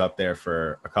Tyler was up there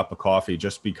for a cup of coffee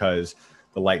just because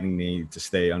the Lightning need to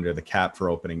stay under the cap for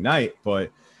opening night.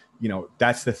 But,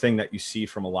 that's the thing that you see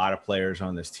from a lot of players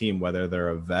on this team, whether they're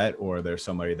a vet or they're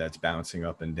somebody that's bouncing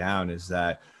up and down, is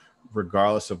that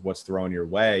regardless of what's thrown your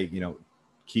way,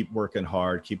 keep working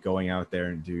hard, keep going out there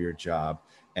and do your job.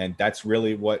 And that's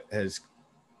really what has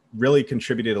really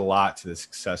contributed a lot to the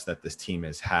success that this team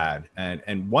has had.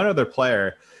 And one other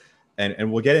player,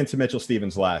 and we'll get into Mitchell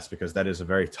Stephens last, because that is a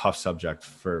very tough subject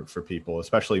for people,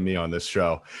 especially me on this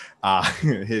show,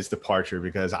 his departure,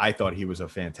 because I thought he was a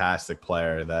fantastic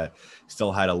player that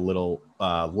still had a little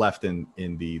left in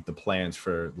the plans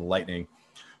for the Lightning.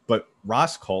 But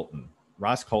Ross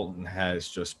Colton has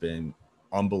just been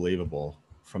unbelievable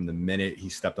from the minute he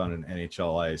stepped on an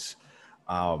NHL ice.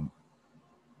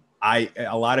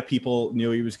 A lot of people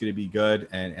knew he was going to be good,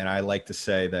 and I like to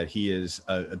say that he is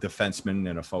a defenseman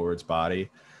in a forward's body,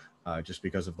 just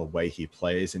because of the way he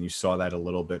plays, and you saw that a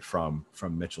little bit from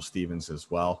Mitchell Stephens as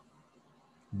well.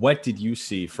 What did you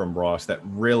see from Ross that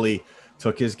really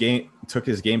took his game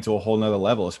to a whole nother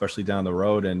level, especially down the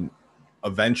road, and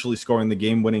eventually scoring the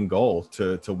game-winning goal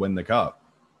to win the cup?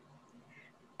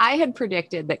 I had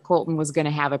predicted that Colton was going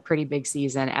to have a pretty big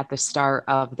season at the start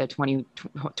of the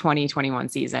 2021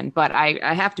 season. But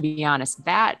I have to be honest,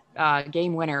 that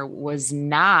game winner was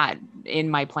not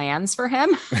in my plans for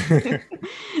him.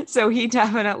 So he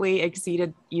definitely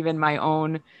exceeded even my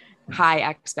own high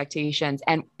expectations.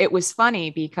 And it was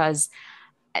funny because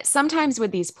sometimes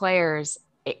with these players,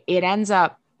 it ends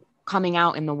up coming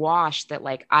out in the wash that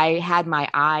like I had my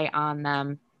eye on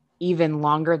them even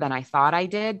longer than I thought I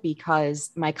did, because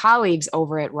my colleagues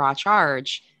over at Raw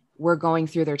Charge were going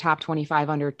through their top 25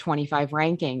 under 25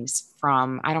 rankings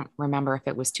from, I don't remember if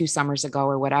it was 2 summers ago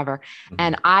or whatever. Mm-hmm.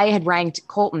 And I had ranked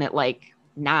Colton at like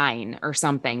 9 or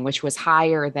something, which was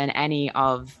higher than any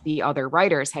of the other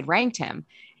writers had ranked him.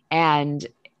 And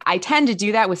I tend to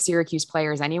do that with Syracuse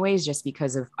players anyways, just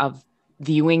because of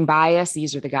viewing bias.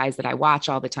 These are the guys that I watch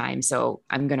all the time. So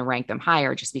I'm going to rank them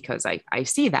higher just because I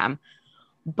see them.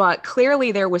 But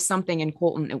clearly there was something in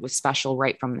Colton that was special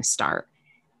right from the start.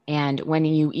 And when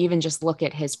you even just look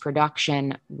at his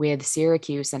production with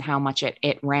Syracuse and how much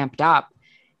it ramped up,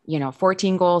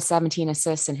 14 goals, 17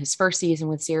 assists in his first season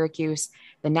with Syracuse.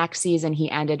 The next season, he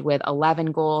ended with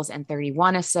 11 goals and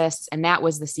 31 assists. And that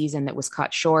was the season that was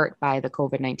cut short by the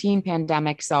COVID-19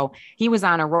 pandemic. So he was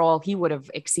on a roll. He would have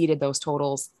exceeded those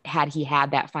totals had he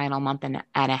had that final month and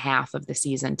a half of the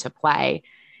season to play.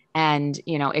 And,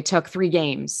 it took 3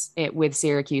 games with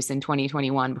Syracuse in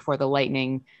 2021 before the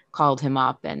Lightning called him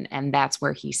up, and that's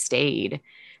where he stayed.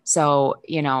 So,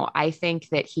 I think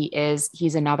that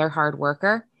he's another hard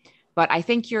worker, but I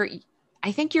think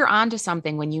you're onto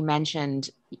something when you mentioned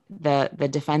the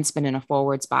defenseman in a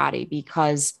forward's body,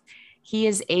 because he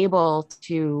is able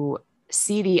to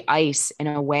see the ice in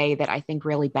a way that I think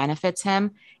really benefits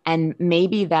him. And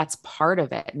maybe that's part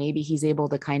of it. Maybe he's able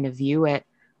to kind of view it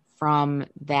from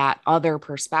that other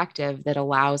perspective that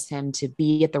allows him to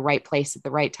be at the right place at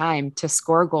the right time to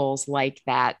score goals like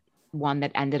that one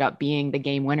that ended up being the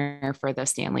game winner for the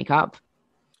Stanley Cup.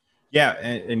 Yeah,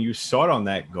 and you saw it on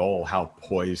that goal, how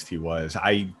poised he was.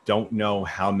 I don't know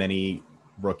how many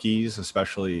rookies,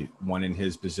 especially one in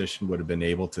his position, would have been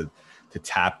able to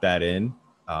tap that in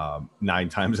 9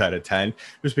 times out of 10,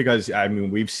 just because, I mean,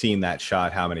 we've seen that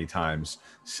shot how many times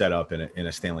set up in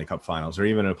a Stanley Cup Finals or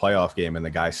even in a playoff game, and the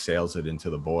guy sails it into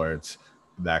the boards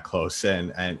that close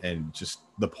in, and just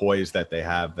the poise that they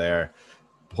have there,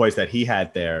 poise that he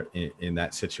had there in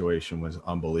that situation was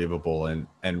unbelievable.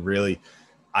 And really,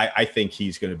 I think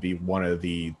he's going to be one of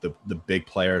the big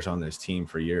players on this team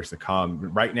for years to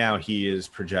come. Right now, he is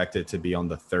projected to be on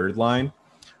the third line.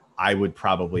 I would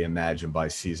probably imagine by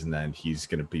season end, he's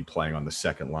going to be playing on the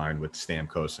second line with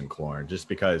Stamkos and Killorn, just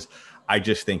because I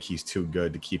just think he's too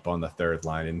good to keep on the third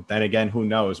line. And then again, who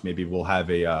knows? Maybe we'll have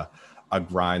a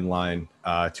grind line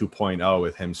 2.0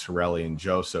 with him, Cirelli, and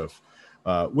Joseph,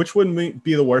 which wouldn't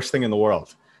be the worst thing in the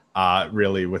world,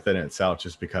 really, within itself,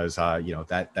 just because,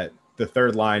 that the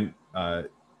third line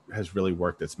has really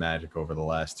worked its magic over the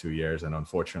last 2 years. And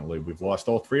unfortunately, we've lost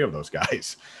all 3 of those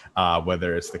guys,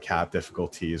 whether it's the cap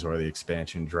difficulties or the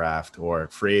expansion draft or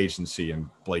free agency in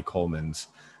Blake Coleman's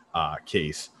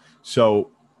case.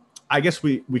 So I guess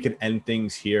we can end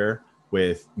things here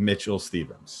with Mitchell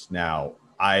Stephens. Now,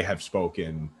 I have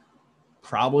spoken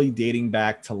probably dating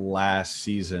back to last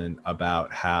season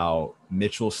about how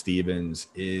Mitchell Stephens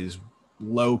is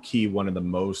low-key one of the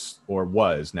most, or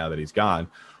was, now that he's gone,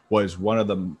 was one of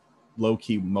the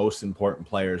low-key most important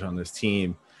players on this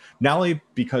team, not only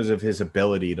because of his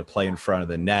ability to play in front of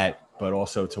the net, but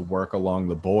also to work along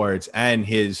the boards and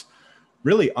his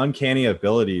really uncanny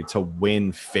ability to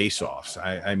win faceoffs.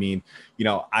 I mean,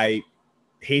 I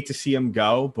hate to see him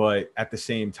go, but at the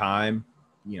same time,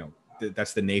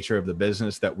 that's the nature of the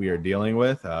business that we are dealing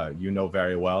with.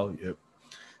 Very well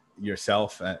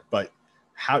yourself, but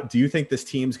how do you think this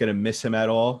team's going to miss him at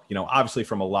all? Obviously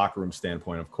from a locker room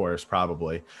standpoint, of course,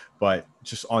 probably, but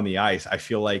just on the ice, I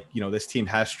feel like, this team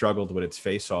has struggled with its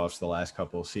faceoffs the last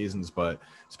couple of seasons, but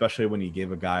especially when you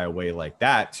give a guy away like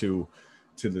that to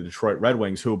the Detroit Red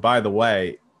Wings, who, by the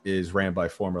way, is ran by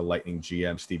former Lightning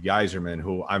GM Steve Yzerman,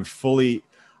 who I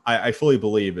fully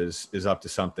believe is up to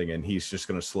something, and he's just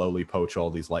going to slowly poach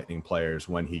all these Lightning players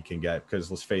when he can get,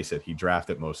 because let's face it, he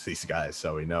drafted most of these guys,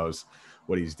 so he knows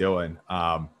what he's doing.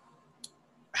 How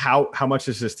much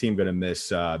is this team going to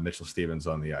miss Mitchell Stephens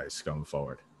on the ice going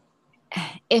forward?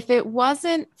 If it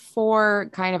wasn't for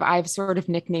I've sort of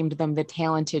nicknamed them the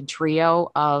talented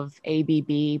trio of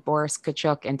ABB, Boris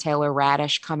Tkachuk, and Taylor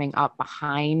Radish coming up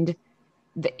behind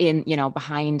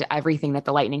behind everything that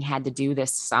the Lightning had to do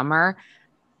this summer,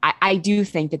 I do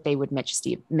think that they would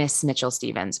miss Mitchell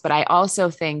Stephens, but I also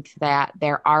think that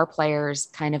there are players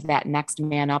kind of that next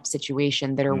man up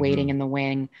situation that are waiting in the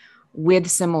wing with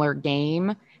similar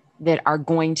game that are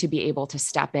going to be able to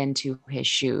step into his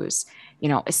shoes.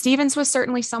 Stephens was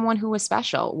certainly someone who was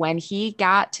special. When he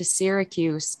got to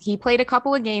Syracuse, he played a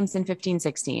couple of games in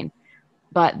 15-16,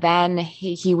 but then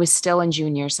he was still in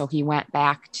junior. So he went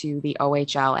back to the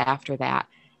OHL after that.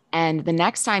 And the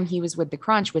next time he was with the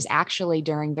Crunch was actually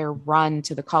during their run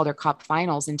to the Calder Cup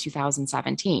finals in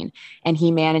 2017. And he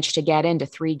managed to get into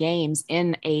 3 games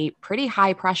in a pretty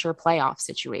high pressure playoff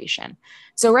situation.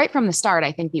 So right from the start,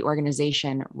 I think the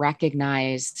organization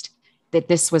recognized that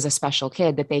this was a special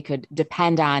kid that they could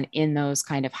depend on in those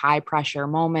kind of high pressure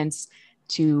moments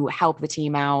to help the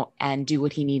team out and do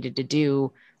what he needed to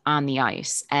do on the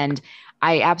ice. And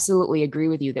I absolutely agree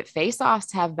with you that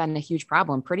faceoffs have been a huge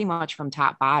problem pretty much from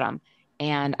top bottom.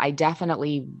 And I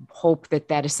definitely hope that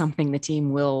that is something the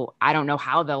team will, I don't know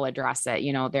how they'll address it.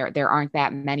 There aren't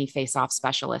that many faceoff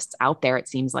specialists out there, it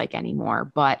seems like,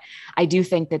 anymore, but I do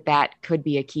think that that could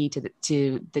be a key to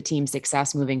the team's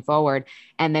success moving forward.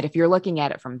 And that if you're looking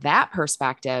at it from that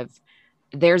perspective,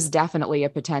 there's definitely a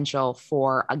potential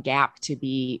for a gap to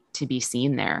be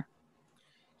seen there.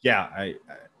 Yeah.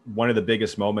 One of the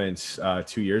biggest moments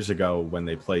 2 years ago when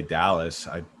they played Dallas,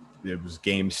 it was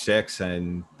game 6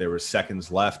 and there were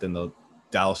seconds left and the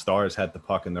Dallas Stars had the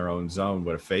puck in their own zone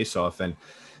with a faceoff. And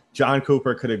John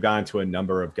Cooper could have gone to a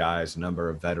number of guys, a number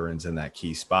of veterans in that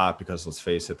key spot, because let's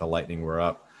face it, the Lightning were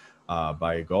up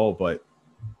by a goal. But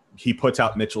he puts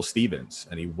out Mitchell Stevens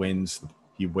and he wins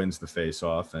the face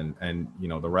off, and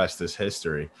the rest is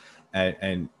history.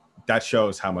 And that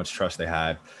shows how much trust they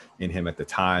had in him at the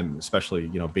time, especially,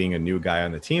 being a new guy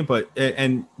on the team.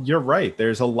 And you're right.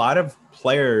 There's a lot of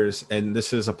players, and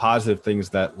this is a positive things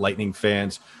that Lightning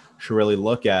fans should really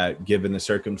look at, given the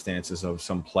circumstances of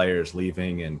some players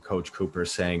leaving and Coach Cooper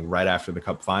saying right after the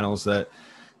Cup Finals that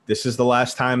this is the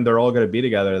last time they're all going to be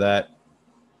together, that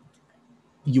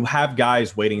you have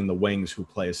guys waiting in the wings who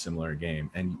play a similar game.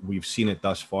 And we've seen it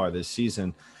thus far this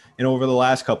season. And over the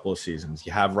last couple of seasons,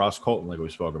 you have Ross Colton, like we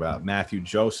spoke about, Matthew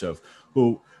Joseph,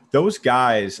 who those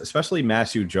guys, especially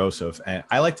Matthew Joseph, and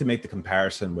I like to make the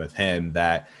comparison with him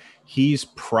that he's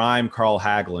prime Carl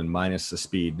Hagelin minus the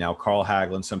speed. Now, Carl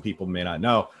Hagelin, some people may not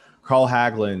know, Carl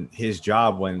Hagelin, his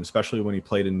job especially when he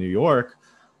played in New York,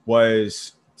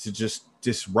 was to just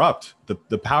disrupt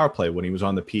the power play when he was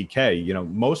on the PK.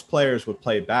 Most players would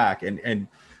play back, and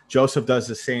Joseph does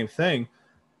the same thing.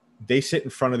 They sit in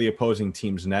front of the opposing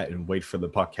team's net and wait for the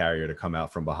puck carrier to come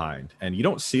out from behind. And you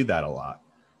don't see that a lot.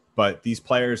 But these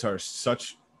players are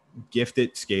such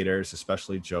gifted skaters,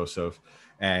 especially Joseph,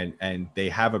 and they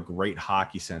have a great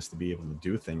hockey sense to be able to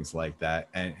do things like that.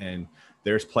 And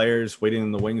there's players waiting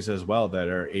in the wings as well that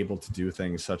are able to do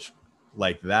things such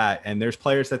like that. And there's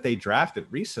players that they drafted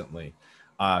recently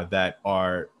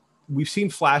we've seen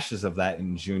flashes of that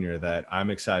in junior, that I'm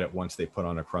excited once they put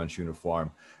on a Crunch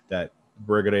uniform that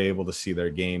we're going to be able to see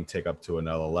their game take up to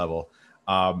another level.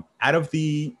 Out of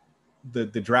the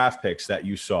draft picks that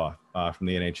you saw from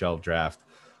the NHL draft,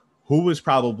 who was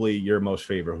probably your most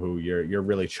favorite, who you're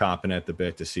really chomping at the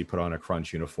bit to see put on a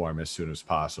Crunch uniform as soon as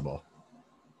possible?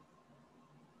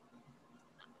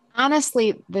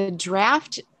 Honestly, the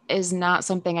draft is not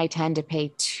something I tend to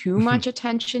pay too much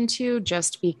attention to,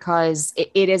 just because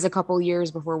it is a couple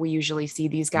years before we usually see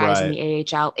these guys in the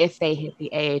AHL, if they hit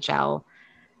the AHL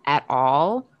at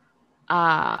all.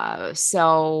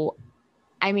 So,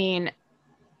 I mean,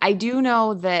 I do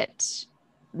know that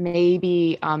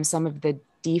maybe some of the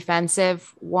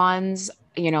defensive ones,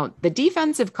 the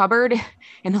defensive cupboard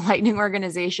in the Lightning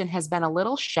organization has been a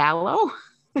little shallow.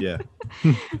 Yeah.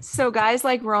 So guys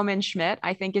like Roman Schmidt,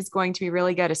 I think, is going to be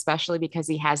really good, especially because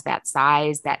he has that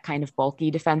size, that kind of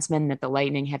bulky defenseman that the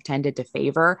Lightning have tended to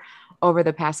favor over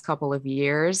the past couple of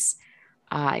years.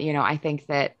 I think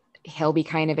that he'll be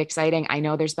kind of exciting. I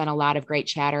know there's been a lot of great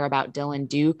chatter about Dylan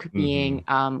Duke being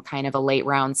kind of a late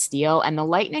round steal, and the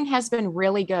Lightning has been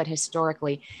really good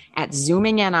historically at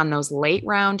zooming in on those late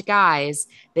round guys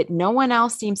that no one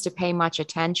else seems to pay much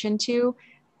attention to,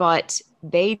 but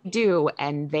they do,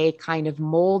 and they kind of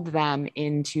mold them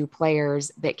into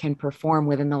players that can perform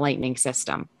within the Lightning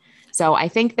system. So I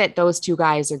think that those two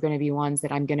guys are going to be ones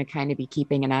that I'm going to kind of be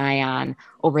keeping an eye on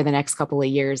over the next couple of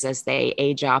years as they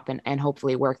age up and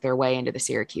hopefully work their way into the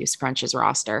Syracuse Crunch's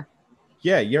roster.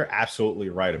 Yeah, you're absolutely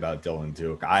right about Dylan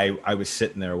Duke. I was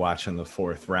sitting there watching the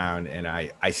fourth round, and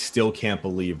I still can't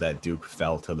believe that Duke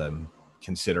fell to them,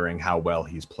 considering how well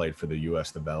he's played for the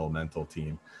U.S. developmental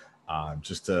team.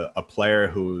 Just a player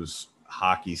who's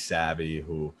hockey savvy,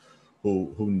 who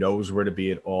knows where to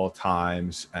be at all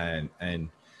times, and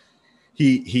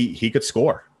he could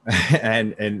score.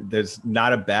 and there's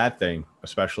not a bad thing,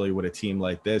 especially with a team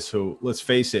like this, who, let's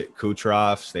face it,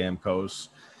 Kucherov, Stamkos,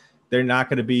 they're not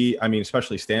going to be,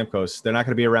 especially Stamkos, they're not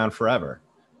going to be around forever.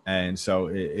 And so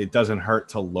it doesn't hurt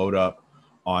to load up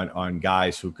on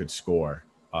guys who could score.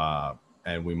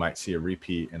 And we might see a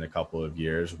repeat in a couple of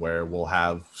years where we'll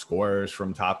have scorers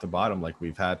from top to bottom like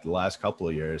we've had the last couple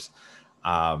of years.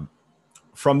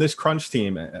 From this Crunch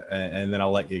team, and then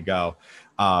I'll let you go.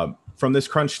 From this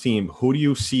Crunch team, who do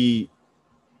you see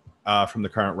from the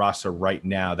current roster right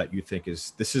now that you think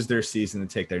this is their season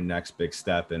to take their next big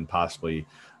step and possibly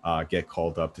get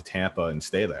called up to Tampa and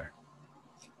stay there?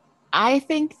 I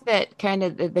think that kind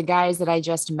of the guys that I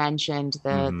just mentioned,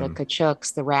 the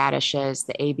Tkachuks, the Radishes,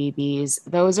 the ABBs,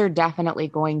 those are definitely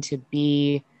going to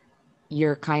be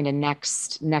your kind of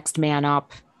next man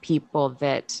up people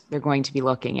that they're going to be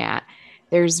looking at.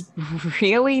 There's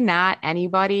really not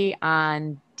anybody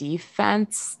on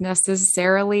defense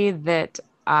necessarily that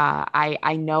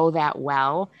I know that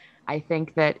well. I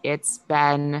think that it's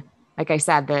been, like I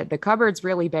said, the cupboard's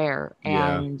really bare,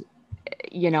 and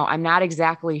I'm not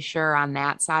exactly sure on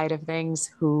that side of things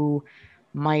who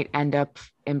might end up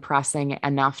impressing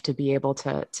enough to be able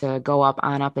to go up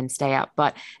and stay up.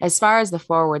 But as far as the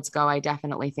forwards go, I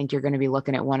definitely think you're going to be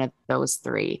looking at one of those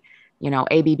three.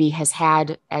 ABB has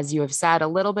had, as you have said, a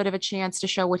little bit of a chance to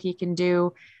show what he can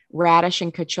do. Radish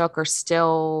and Tkachuk are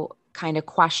still kind of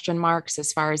question marks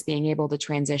as far as being able to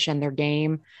transition their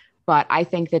game but I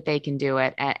think that they can do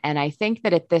it. And I think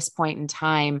that at this point in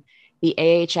time, the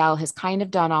AHL has kind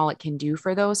of done all it can do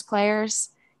for those players.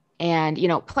 And,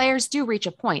 players do reach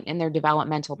a point in their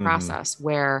developmental process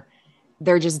where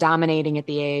they're just dominating at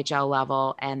the AHL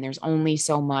level, and there's only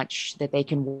so much that they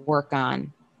can work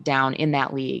on down in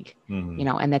that league,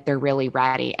 and that they're really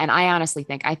ready. And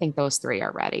I think those three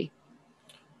are ready.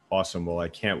 Awesome. Well, I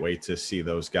can't wait to see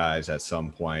those guys at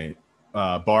some point,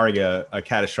 barring a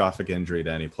catastrophic injury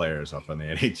to any players up on the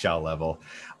NHL level.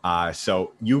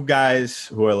 So you guys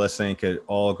who are listening could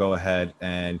all go ahead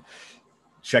and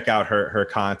check out her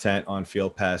content on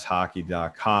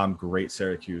fieldpasshockey.com. Great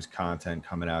Syracuse content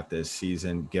coming out this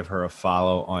season. Give her a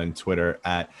follow on Twitter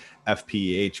at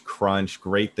FPH Crunch.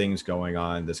 Great things going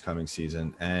on this coming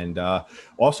season. And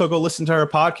also go listen to her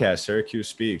podcast, Syracuse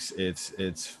Speaks.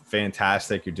 It's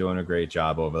fantastic. You're doing a great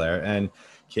job over there. And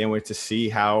can't wait to see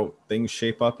how things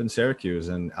shape up in Syracuse.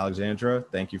 And Alexandra,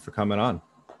 thank you for coming on.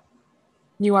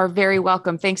 You are very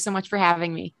welcome. Thanks so much for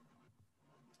having me.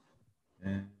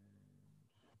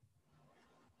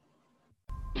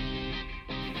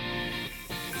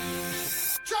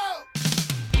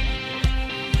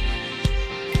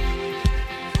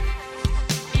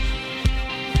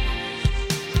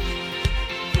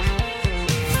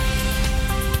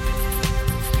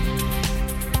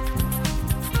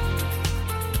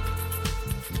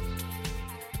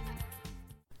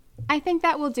 I think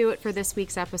that will do it for this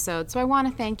week's episode, so I want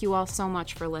to thank you all so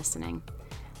much for listening.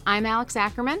 I'm Alex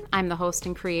Ackerman. I'm the host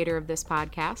and creator of this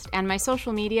podcast, and my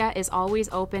social media is always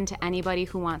open to anybody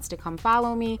who wants to come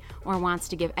follow me or wants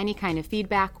to give any kind of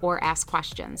feedback or ask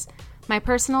questions. My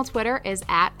personal Twitter is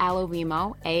at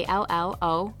Allovimo,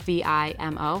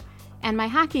 ALLOVIMO, and my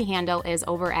hockey handle is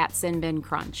over at Sinbin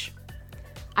Crunch.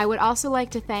 I would also like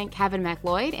to thank Kevin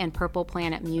MacLeod and Purple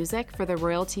Planet Music for the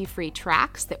royalty-free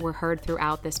tracks that were heard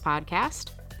throughout this podcast.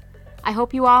 I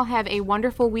hope you all have a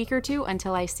wonderful week or two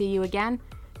until I see you again.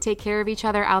 Take care of each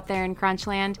other out there in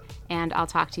Crunchland, and I'll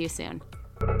talk to you soon.